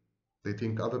ideation. They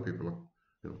think other people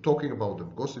are talking about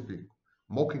them, gossiping,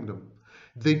 mocking them.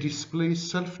 They display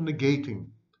self-negating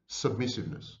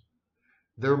submissiveness.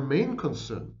 Their main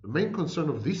concern, the main concern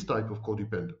of this type of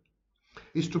codependent,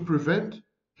 is to prevent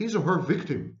his or her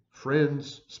victim,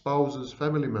 friends, spouses,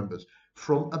 family members,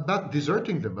 from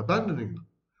deserting them, abandoning them,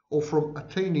 or from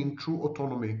attaining true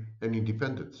autonomy and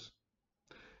independence.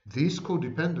 These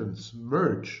codependents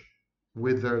merge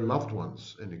with their loved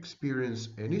ones and experience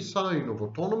any sign of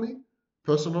autonomy,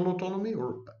 personal autonomy,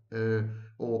 or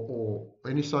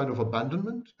any sign of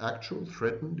abandonment, actual,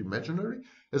 threatened, imaginary,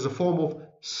 as a form of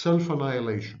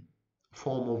self-annihilation, a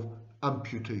form of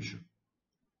amputation.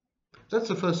 That's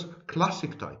the first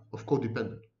classic type of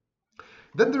codependent.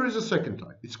 Then there is a second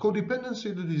type. It's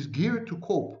codependency that is geared to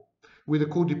cope with the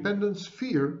codependent's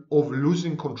fear of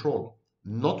losing control,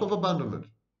 not of abandonment.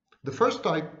 The first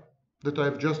type that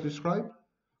I've just described,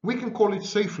 we can call it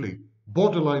safely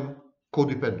borderline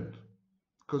codependent,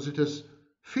 because it has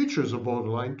features of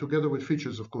borderline together with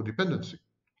features of codependency.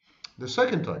 The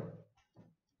second type,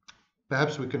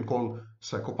 perhaps we can call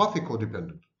psychopathic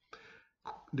codependent.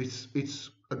 It's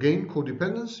again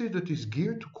codependency that is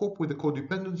geared to cope with the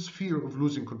codependent's fear of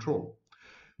losing control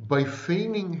by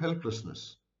feigning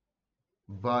helplessness,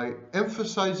 by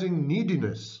emphasizing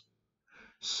neediness.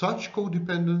 Such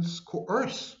codependents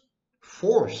coerce,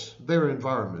 force their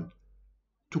environment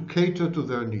to cater to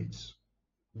their needs.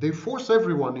 They force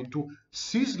everyone into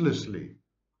ceaselessly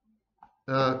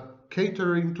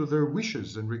catering to their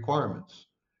wishes and requirements.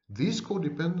 These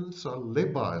codependents are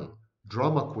labile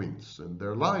drama queens, and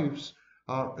their lives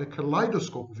are a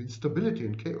kaleidoscope of instability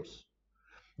and chaos.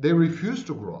 They refuse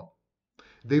to grow up.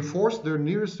 They force their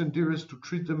nearest and dearest to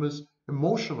treat them as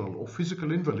emotional or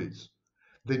physical invalids.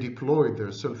 They deploy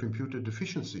their self-imputed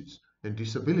deficiencies and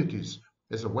disabilities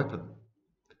as a weapon.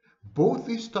 Both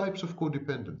these types of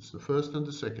codependence, the first and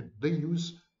the second, they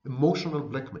use emotional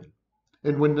blackmail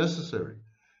and, when necessary,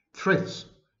 threats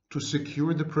to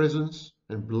secure the presence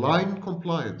and blind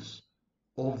compliance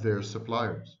of their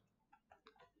suppliers.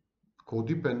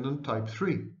 Codependent type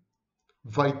 3,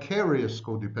 vicarious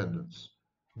codependence.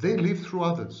 They live through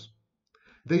others.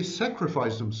 They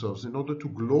sacrifice themselves in order to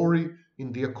glory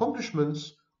in the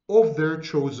accomplishments of their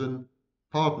chosen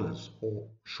partners, or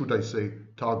should I say,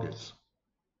 targets.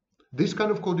 This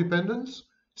kind of codependence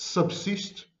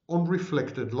subsists on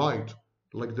reflected light,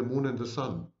 like the moon and the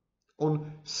sun,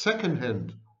 on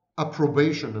second-hand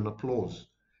approbation and applause,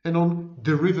 and on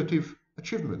derivative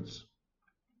achievements.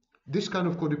 This kind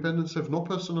of codependence have no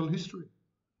personal history,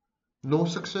 no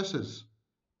successes,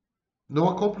 no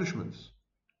accomplishments,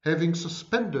 having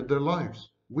suspended their lives,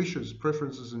 wishes,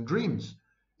 preferences, and dreams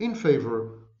in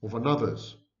favor of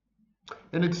another's.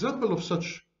 An example of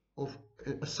such of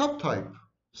a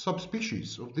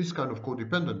subspecies of this kind of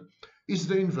codependent is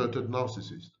the inverted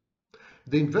narcissist.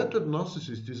 The inverted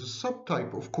narcissist is a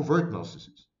subtype of covert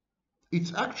narcissist.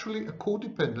 It's actually a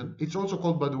codependent. It's also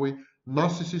called, by the way,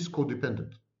 narcissist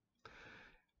codependent.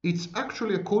 It's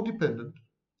actually a codependent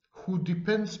who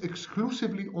depends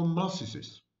exclusively on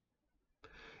narcissists.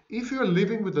 If you are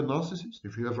living with a narcissist,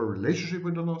 if you have a relationship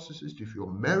with a narcissist, if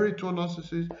you're married to a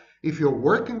narcissist, if you're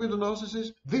working with a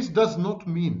narcissist, this does not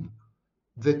mean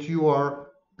that you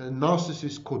are a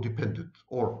narcissist codependent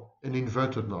or an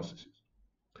inverted narcissist.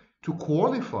 To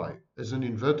qualify as an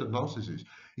inverted narcissist,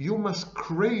 you must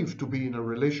crave to be in a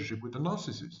relationship with a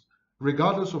narcissist,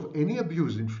 regardless of any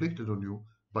abuse inflicted on you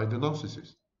by the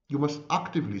narcissist. You must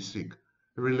actively seek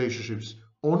relationships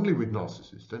only with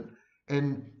narcissists,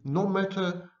 and no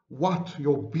matter what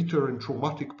your bitter and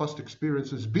traumatic past experience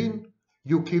has been,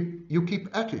 you keep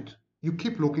at it. You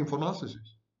keep looking for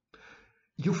narcissists.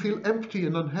 You feel empty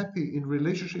and unhappy in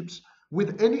relationships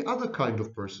with any other kind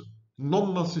of person,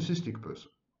 non-narcissistic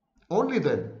person. Only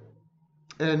then,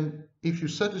 and if you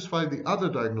satisfy the other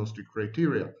diagnostic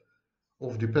criteria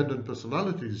of dependent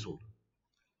personality disorder,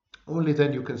 only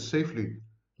then you can safely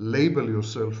label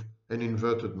yourself an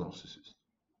inverted narcissist.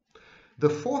 The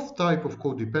fourth type of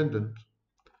codependent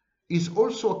is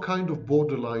also a kind of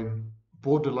borderline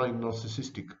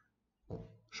narcissistic, or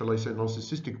shall I say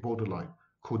narcissistic borderline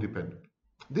codependent.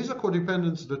 These are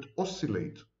codependents that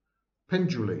oscillate,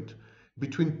 pendulate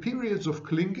between periods of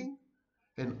clinging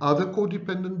and other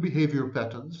codependent behavior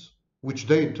patterns, which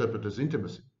they interpret as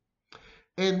intimacy,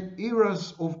 and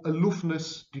eras of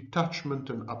aloofness, detachment,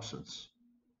 and absence.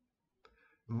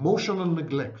 Emotional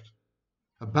neglect,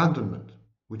 abandonment,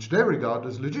 which they regard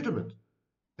as legitimate,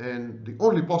 and the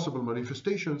only possible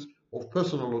manifestations of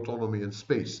personal autonomy and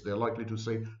space. They're likely to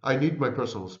say, I need my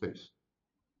personal space.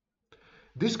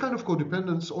 This kind of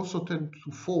codependence also tend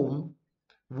to form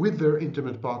with their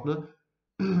intimate partner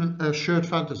a shared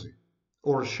fantasy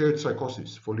or a shared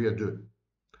psychosis, folie à deux.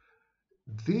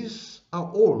 These are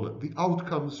all the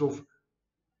outcomes of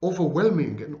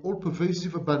overwhelming and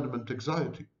all-pervasive abandonment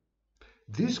anxiety.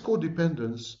 These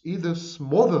codependents either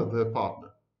smother their partner,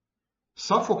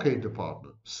 suffocate the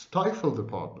partner, stifle the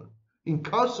partner,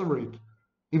 incarcerate,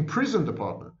 imprison the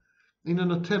partner in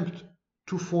an attempt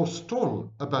to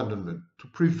forestall abandonment, to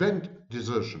prevent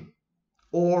desertion,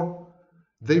 or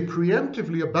they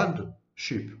preemptively abandon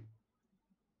ship.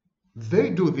 They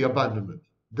do the abandonment.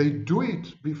 They do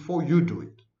it before you do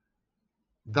it,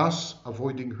 thus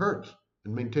avoiding hurt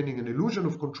and maintaining an illusion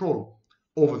of control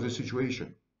over the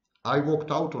situation. I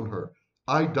walked out on her.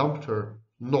 I dumped her,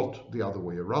 not the other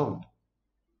way around.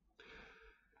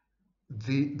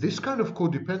 This kind of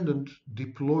codependent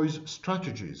deploys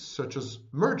strategies such as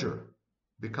merger,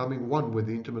 becoming one with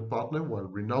the intimate partner while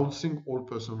renouncing all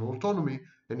personal autonomy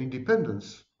and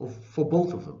independence for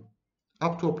both of them,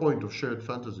 up to a point of shared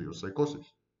fantasy or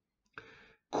psychosis.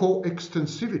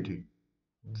 Coextensivity,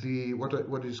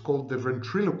 what is called the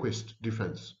ventriloquist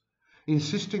defense,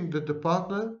 insisting that the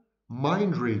partner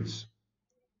mind reads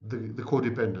the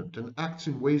codependent and acts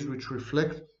in ways which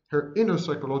reflect her inner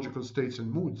psychological states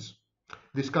and moods.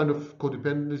 This kind of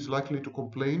codependent is likely to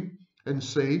complain and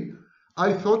say,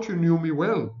 I thought you knew me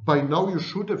well. By now you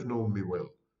should have known me well.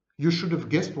 You should have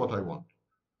guessed what I want.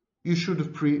 You should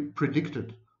have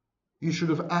predicted. You should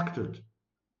have acted.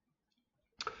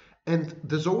 And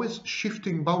there's always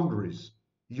shifting boundaries,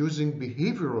 using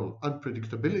behavioral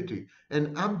unpredictability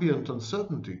and ambient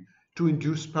uncertainty to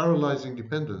induce paralyzing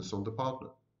dependence on the partner.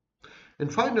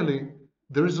 And finally,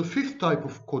 there is a fifth type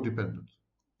of codependence.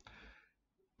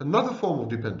 Another form of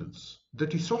dependence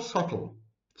that is so subtle,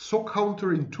 so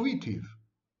counterintuitive,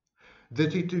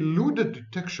 that it eluded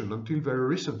detection until very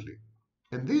recently.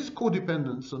 And these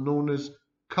codependents are known as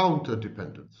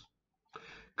counterdependents.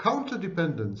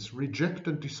 Counterdependents reject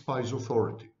and despise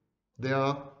authority. They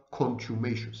are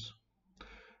contumacious.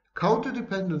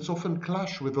 Counterdependents often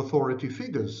clash with authority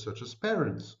figures such as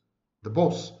parents, the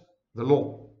boss, the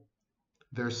law.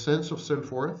 Their sense of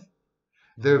self-worth,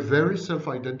 their very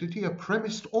self-identity are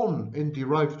premised on and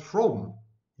derived from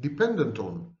dependent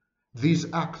on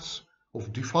these acts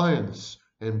of defiance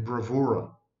and bravura.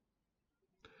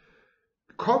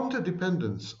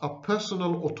 Counter-dependents are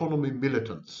personal autonomy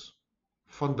militants,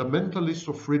 fundamentalists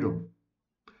of freedom.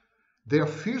 They are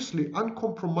fiercely,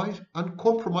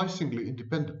 uncompromisingly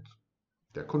independent.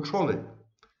 They're controlling,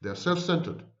 they're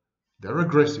self-centered, they're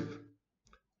aggressive.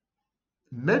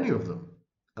 Many of them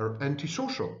are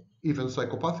antisocial, even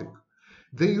psychopathic.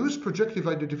 They use projective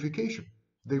identification.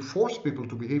 They force people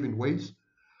to behave in ways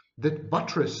that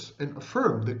buttress and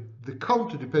affirm the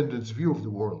counter-dependent's view of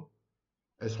the world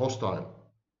as hostile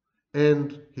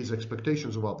and his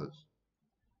expectations of others.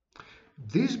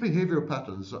 These behavioral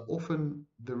patterns are often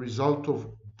the result of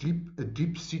a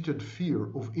deep-seated fear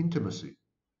of intimacy.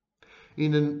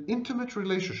 In an intimate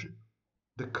relationship,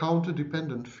 the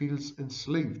counter-dependent feels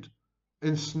enslaved,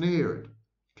 ensnared,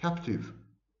 captive.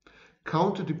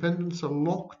 Counter-dependents are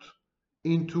locked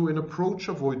into an approach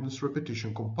avoidance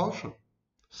repetition compulsion,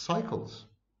 cycles.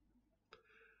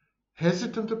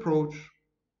 Hesitant approach,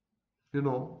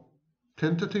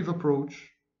 tentative approach,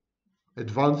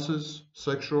 advances,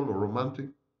 sexual or romantic,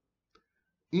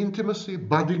 intimacy,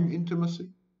 budding intimacy.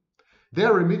 They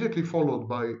are immediately followed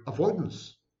by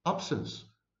avoidance, absence,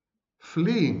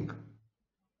 fleeing,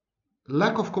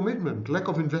 lack of commitment, lack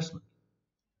of investment.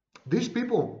 These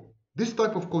people, this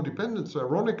type of codependence,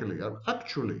 ironically, are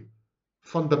actually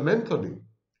fundamentally,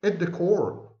 at the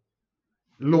core,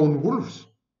 lone wolves.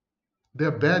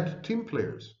 They're bad team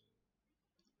players.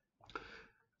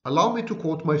 Allow me to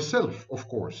quote myself, of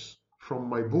course, from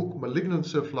my book, Malignant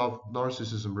Self-Love,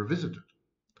 Narcissism Revisited.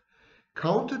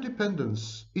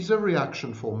 Counterdependence is a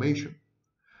reaction formation.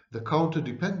 The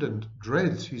counterdependent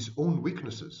dreads his own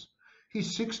weaknesses. He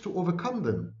seeks to overcome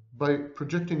them by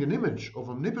projecting an image of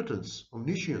omnipotence,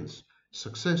 omniscience,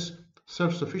 success,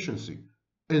 self-sufficiency,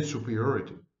 and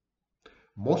superiority.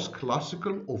 Most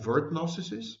classical overt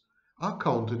narcissists are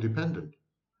counterdependent.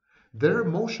 Their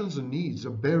emotions and needs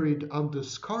are buried under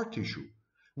scar tissue,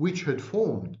 which had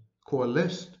formed,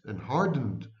 coalesced, and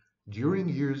hardened during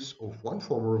years of one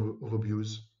form of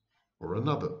abuse or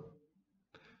another.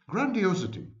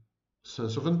 Grandiosity,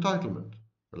 sense of entitlement,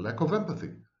 a lack of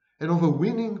empathy, and of a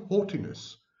winning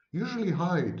haughtiness usually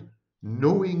hide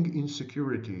knowing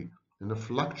insecurity and a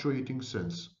fluctuating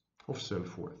sense of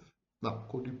self-worth. Now,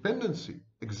 codependency,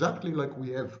 exactly like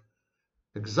we have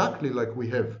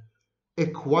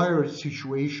acquired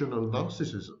situational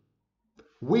narcissism,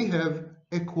 we have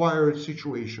acquired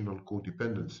situational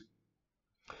codependency.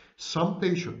 Some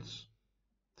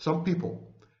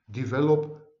people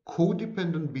develop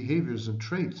codependent behaviors and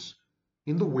traits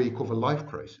in the wake of a life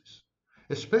crisis,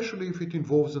 especially if it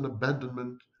involves an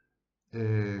abandonment,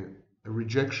 a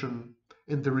rejection,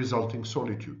 and the resulting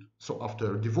solitude. So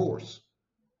after a divorce,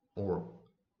 or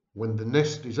when the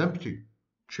nest is empty,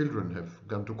 children have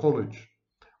gone to college,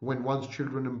 when one's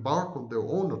children embark on their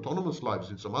own autonomous lives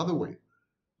in some other way,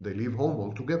 they leave home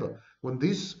altogether. When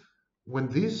these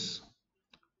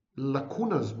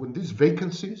lacunas, when these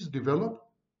vacancies develop,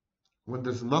 when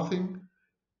there's nothing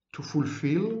to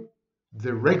fulfill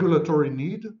the regulatory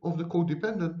need of the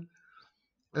codependent,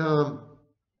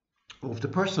 of the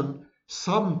person,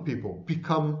 some people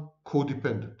become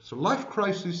codependent. So life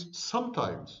crises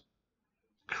sometimes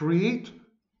create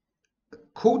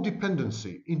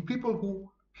codependency in people who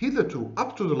hitherto,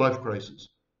 up to the life crisis,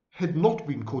 had not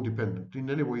been codependent in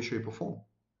any way, shape, or form.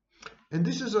 And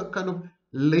this is a kind of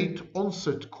late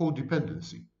onset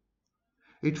codependency.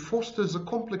 It fosters a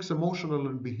complex emotional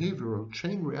and behavioral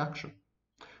chain reaction,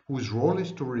 whose role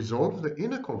is to resolve the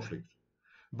inner conflict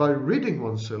by ridding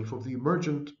oneself of the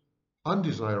emergent,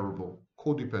 undesirable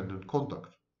codependent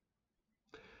conduct.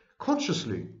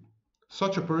 Consciously,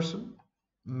 such a person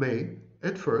may,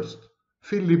 at first,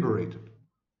 feel liberated.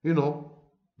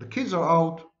 The kids are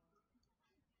out,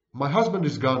 my husband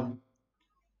is gone,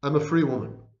 I'm a free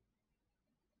woman.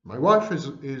 My wife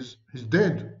is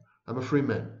dead, I'm a free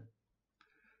man.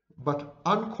 But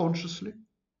unconsciously,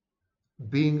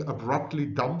 being abruptly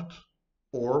dumped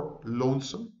or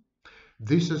lonesome,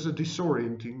 this has a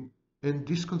disorienting and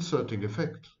disconcerting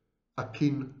effect,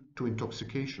 akin to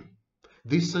intoxication.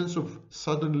 This sense of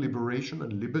sudden liberation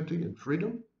and liberty and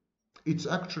freedom, it's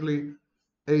actually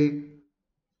a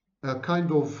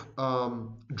kind of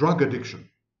drug addiction.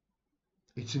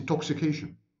 It's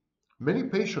intoxication. Many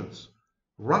patients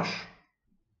rush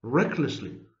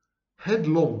recklessly,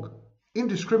 headlong,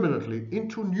 indiscriminately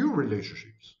into new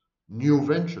relationships, new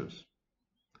ventures,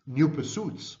 new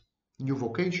pursuits, new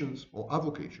vocations or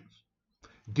avocations.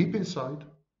 Deep inside,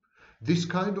 this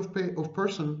kind of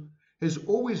person has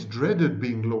always dreaded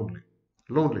being lonely,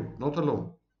 not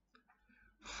alone.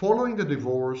 Following a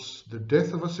divorce, the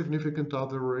death of a significant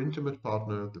other or intimate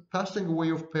partner, the passing away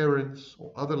of parents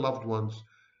or other loved ones,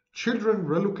 children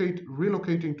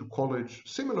relocating to college,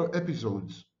 similar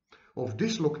episodes of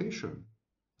dislocation,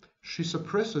 she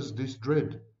suppresses this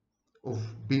dread of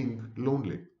being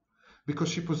lonely because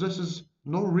she possesses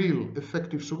no real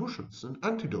effective solutions and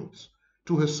antidotes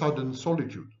to her sudden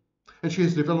solitude, and she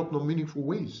has developed no meaningful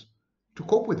ways to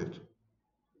cope with it.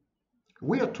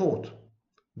 We are taught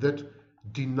that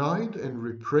denied and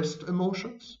repressed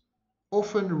emotions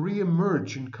often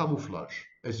re-emerge in camouflage,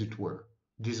 as it were,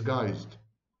 disguised.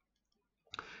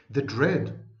 The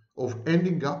dread of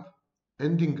ending up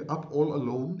all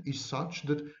alone is such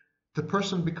that the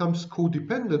person becomes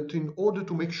codependent in order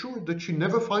to make sure that she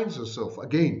never finds herself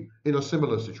again in a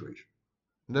similar situation,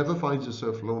 never finds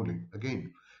herself lonely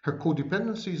again. Her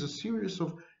codependency is a series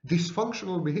of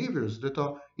dysfunctional behaviors that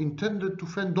are intended to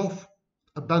fend off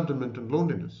abandonment and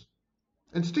loneliness.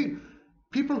 And still,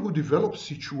 people who develop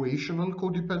situational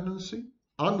codependency,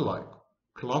 unlike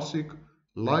classic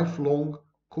lifelong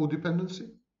codependency,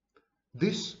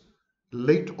 this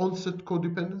late onset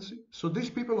codependency, so these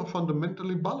people are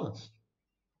fundamentally balanced.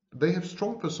 They have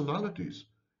strong personalities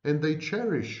and they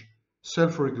cherish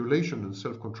self-regulation and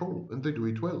self-control, and they do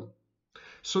it well.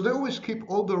 So they always keep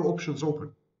all their options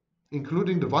open,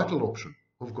 including the vital option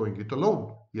of going it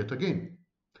alone, yet again.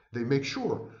 They make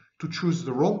sure to choose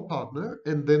the wrong partner,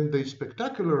 and then they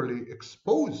spectacularly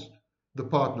expose the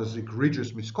partner's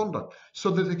egregious misconduct so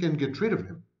that they can get rid of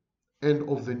him and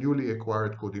of the newly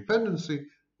acquired codependency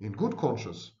in good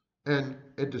conscience and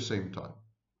at the same time.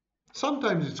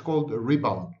 Sometimes it's called a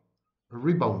rebound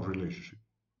relationship.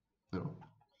 You know?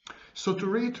 So to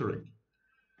reiterate,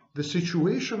 the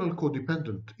situational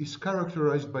codependent is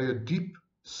characterized by a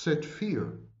deep-set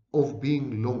fear of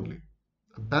being lonely,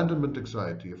 abandonment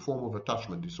anxiety, a form of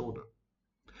attachment disorder,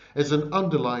 as an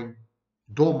underlying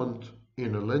dormant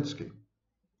inner landscape.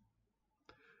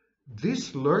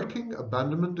 This lurking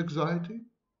abandonment anxiety,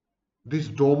 this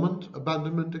dormant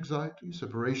abandonment anxiety,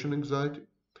 separation anxiety,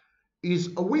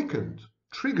 is awakened,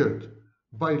 triggered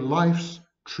by life's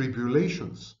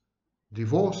tribulations,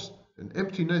 divorce, an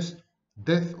empty nest,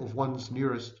 death of one's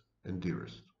nearest and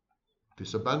dearest.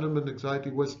 This abandonment anxiety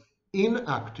was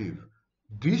inactive,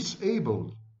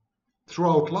 disabled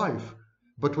throughout life,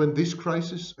 but when a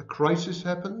crisis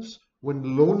happens,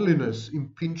 when loneliness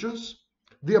impinges,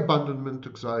 the abandonment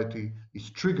anxiety is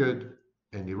triggered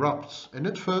and erupts. And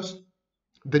at first,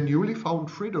 the newly found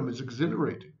freedom is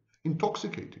exhilarating,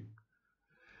 intoxicating.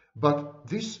 But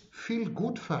this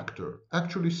feel-good factor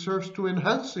actually serves to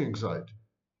enhance the anxiety.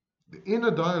 The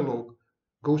inner dialogue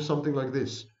goes something like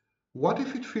this. What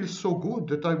if it feels so good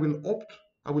that I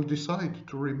will decide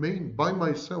to remain by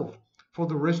myself for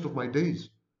the rest of my days?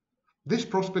 This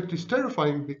prospect is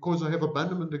terrifying because I have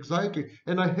abandonment anxiety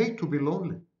and I hate to be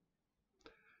lonely.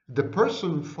 The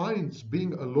person finds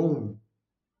being alone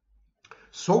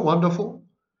so wonderful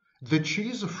that she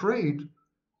is afraid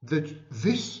that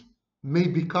this may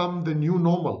become the new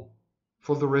normal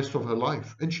for the rest of her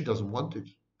life, and she doesn't want it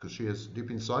because she has deep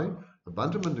inside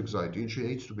abandonment anxiety and she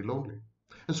hates to be lonely.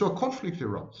 And so a conflict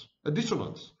erupts, a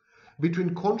dissonance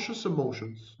between conscious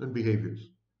emotions and behaviors,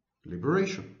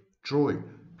 liberation, joy,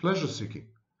 pleasure-seeking,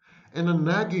 and a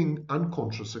nagging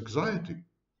unconscious anxiety.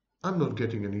 I'm not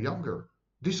getting any younger.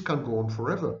 This can't go on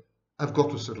forever. I've got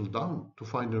to settle down to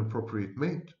find an appropriate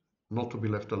mate, not to be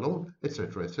left alone,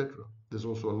 etc., etc. There's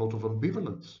also a lot of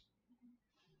ambivalence,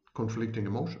 conflicting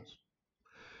emotions.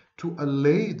 To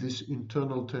allay this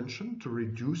internal tension, to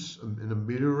reduce and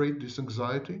ameliorate this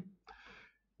anxiety,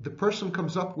 the person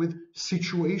comes up with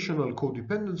situational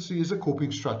codependency as a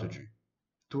coping strategy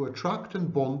to attract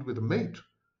and bond with a mate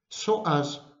so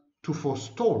as to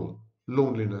forestall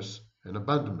loneliness and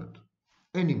abandonment.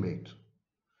 Any mate,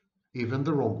 even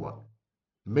the wrong one.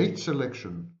 Mate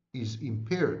selection is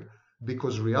impaired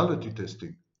because reality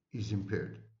testing is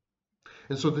impaired.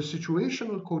 And so the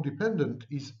situational codependent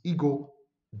is ego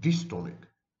dystonic.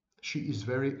 She is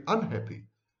very unhappy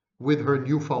with her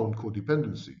newfound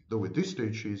codependency, though at this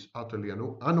stage she is utterly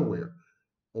unaware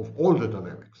of all the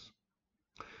dynamics.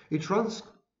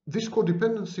 This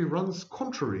codependency runs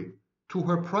contrary to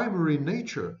her primary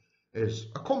nature as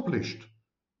accomplished,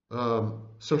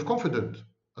 self-confident,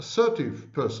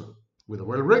 assertive person with a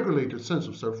well-regulated sense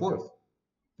of self-worth.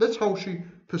 That's how she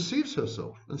perceives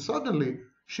herself. And suddenly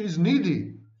she's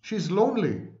needy, she's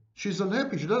lonely, she's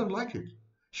unhappy, she doesn't like it.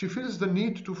 She feels the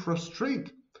need to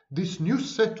frustrate this new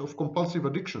set of compulsive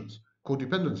addictions,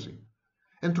 codependency,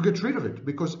 and to get rid of it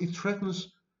because it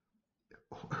threatens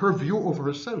her view of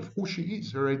herself, who she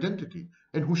is, her identity,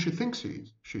 and who she thinks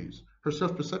she is, her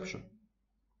self-perception.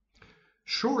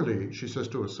 Surely, she says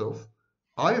to herself,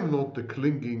 I am not the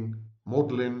clinging,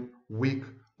 maudlin, weak,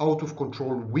 out of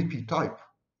control, weepy type.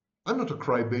 I'm not a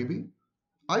crybaby.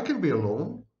 I can be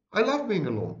alone. I love being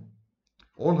alone.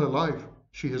 All her life,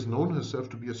 she has known herself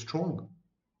to be a strong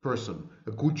person,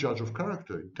 a good judge of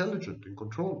character, intelligent, in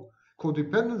control.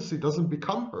 Codependency doesn't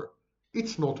become her.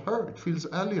 It's not her. It feels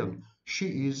alien.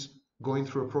 She is going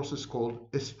through a process called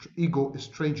ego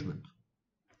estrangement,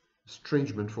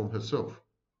 estrangement from herself,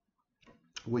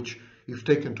 which, if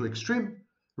taken to extreme,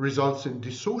 results in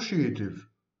dissociative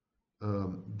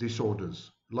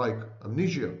disorders like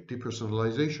amnesia,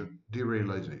 depersonalization,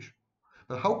 derealization.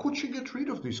 But how could she get rid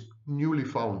of this newly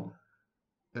found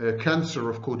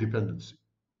cancer of codependency?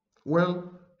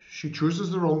 Well, she chooses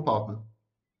the wrong partner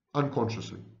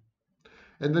unconsciously.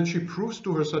 And then she proves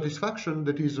to her satisfaction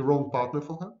that he's the wrong partner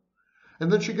for her.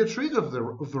 And then she gets rid of the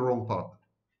wrong partner.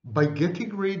 By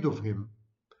getting rid of him,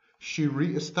 she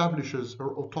reestablishes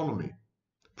her autonomy,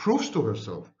 proves to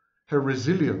herself her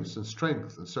resilience and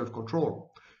strength and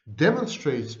self-control,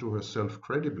 demonstrates to herself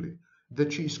credibly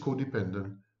that she is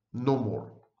codependent no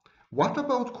more. What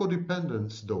about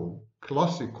codependence, though?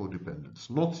 Classic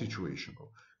codependence, not situational.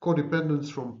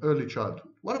 Codependence from early childhood.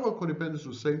 What about codependence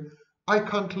who say, I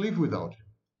can't live without him.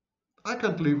 I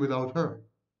can't live without her.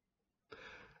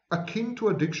 Akin to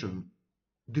addiction,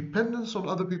 dependence on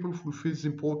other people fulfills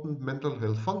important mental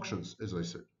health functions, as I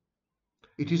said.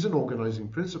 It is an organizing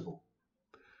principle.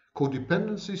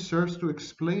 Codependency serves to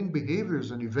explain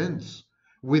behaviors and events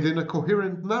within a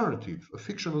coherent narrative, a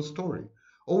fictional story,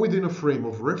 or within a frame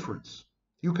of reference.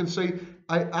 You can say,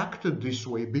 I acted this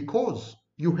way because.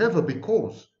 You have a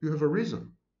because. You have a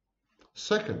reason.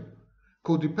 Second,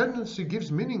 codependency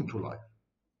gives meaning to life.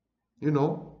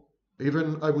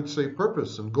 Even I would say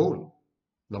purpose and goal.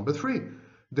 Number three,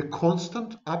 the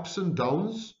constant ups and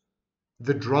downs,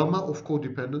 the drama of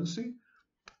codependency,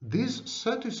 these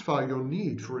satisfy your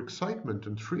need for excitement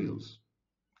and thrills.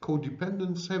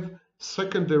 Codependents have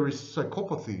secondary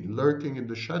psychopathy lurking in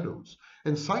the shadows.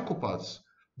 And psychopaths,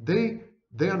 they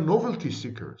are novelty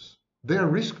seekers. They are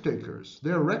risk takers. They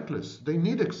are reckless. They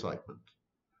need excitement.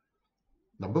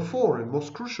 Number four, and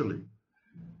most crucially,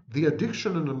 the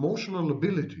addiction and emotional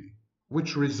ability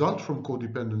which result from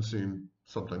codependency and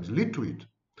sometimes lead to it,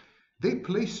 they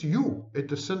place you at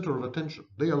the center of attention.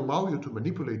 They allow you to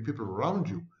manipulate people around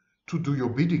you to do your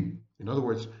bidding. In other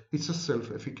words, it's a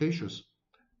self-efficacious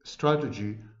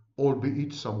strategy,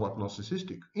 albeit somewhat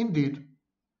narcissistic. Indeed,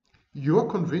 you're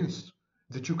convinced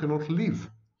that you cannot live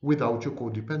without your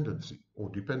codependency or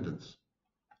dependence.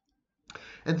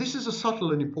 And this is a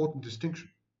subtle and important distinction.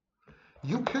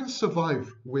 You can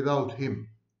survive without him.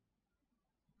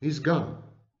 He's gone.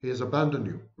 He has abandoned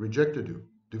you, rejected you,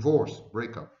 divorce,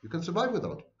 breakup. You can survive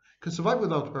without him. You can survive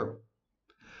without her.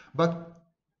 But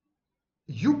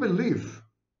you believe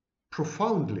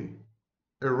profoundly,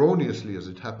 erroneously as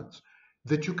it happens,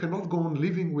 that you cannot go on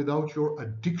living without your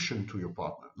addiction to your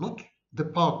partner. Not the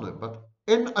partner, but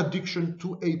an addiction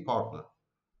to a partner.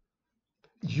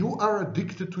 You are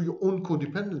addicted to your own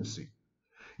codependency.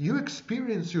 You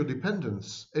experience your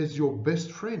dependence as your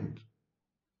best friend,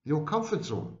 your comfort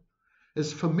zone,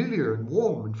 as familiar and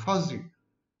warm and fuzzy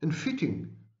and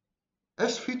fitting,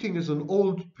 as fitting as an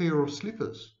old pair of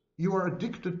slippers. You are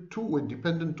addicted to and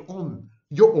dependent on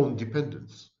your own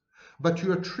dependence. But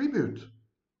you attribute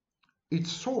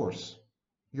its source.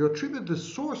 You attribute the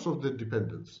source of the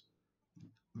dependence.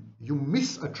 You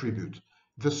misattribute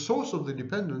the source of the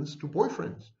dependence to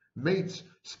boyfriends, mates,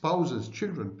 spouses,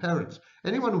 children, parents,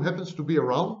 anyone who happens to be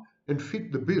around and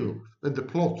fit the bill and the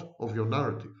plot of your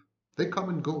narrative. They come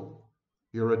and go.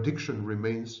 Your addiction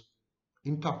remains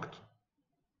intact.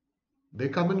 They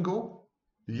come and go.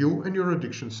 You and your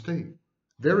addiction stay.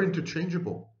 They're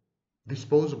interchangeable,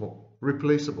 disposable,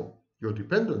 replaceable. Your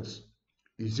dependence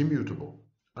is immutable,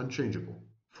 unchangeable,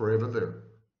 forever there.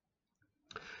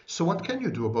 So what can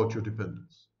you do about your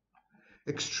dependence?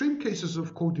 Extreme cases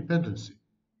of codependency,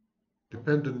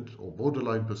 dependent or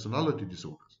borderline personality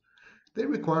disorders, they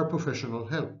require professional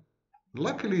help.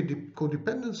 Luckily,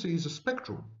 codependency is a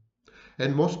spectrum,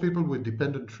 and most people with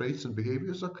dependent traits and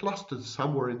behaviors are clustered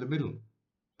somewhere in the middle.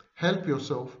 Help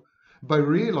yourself by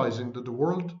realizing that the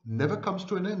world never comes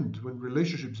to an end when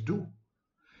relationships do.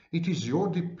 It is your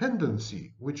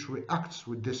dependency which reacts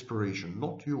with desperation,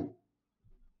 not you.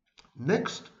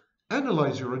 Next,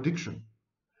 analyze your addiction.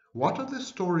 What are the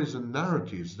stories and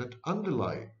narratives that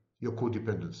underlie your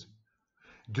codependency?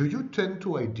 Do you tend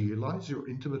to idealize your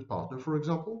intimate partner, for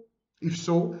example? If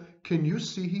so, can you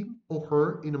see him or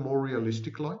her in a more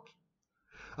realistic light?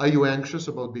 Are you anxious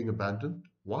about being abandoned?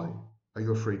 Why? Are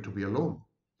you afraid to be alone?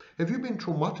 Have you been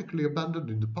traumatically abandoned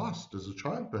in the past as a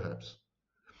child, perhaps?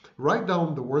 Write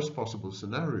down the worst possible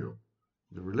scenario.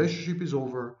 The relationship is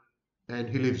over and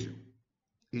he leaves you.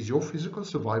 Is your physical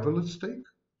survival at stake?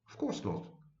 Of course not.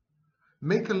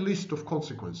 Make a list of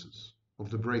consequences of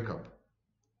the breakup.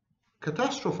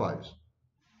 Catastrophize.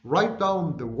 Write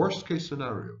down the worst case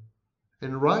scenario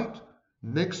and write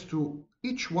next to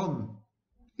each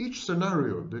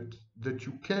scenario that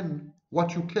you can,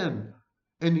 what you can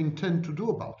and intend to do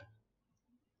about it.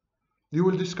 You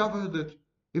will discover that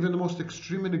even the most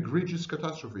extreme and egregious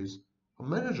catastrophes are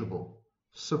manageable,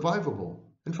 survivable,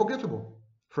 and forgettable,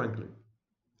 frankly.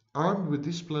 Armed with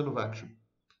this plan of action,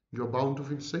 you are bound to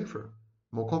feel safer,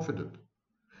 more confident.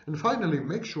 And finally,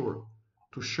 make sure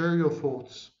to share your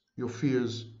thoughts, your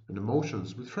fears, and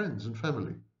emotions with friends and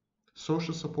family.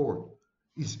 Social support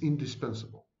is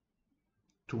indispensable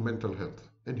to mental health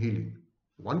and healing.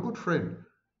 One good friend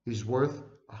is worth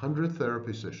 100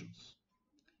 therapy sessions,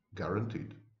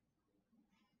 guaranteed.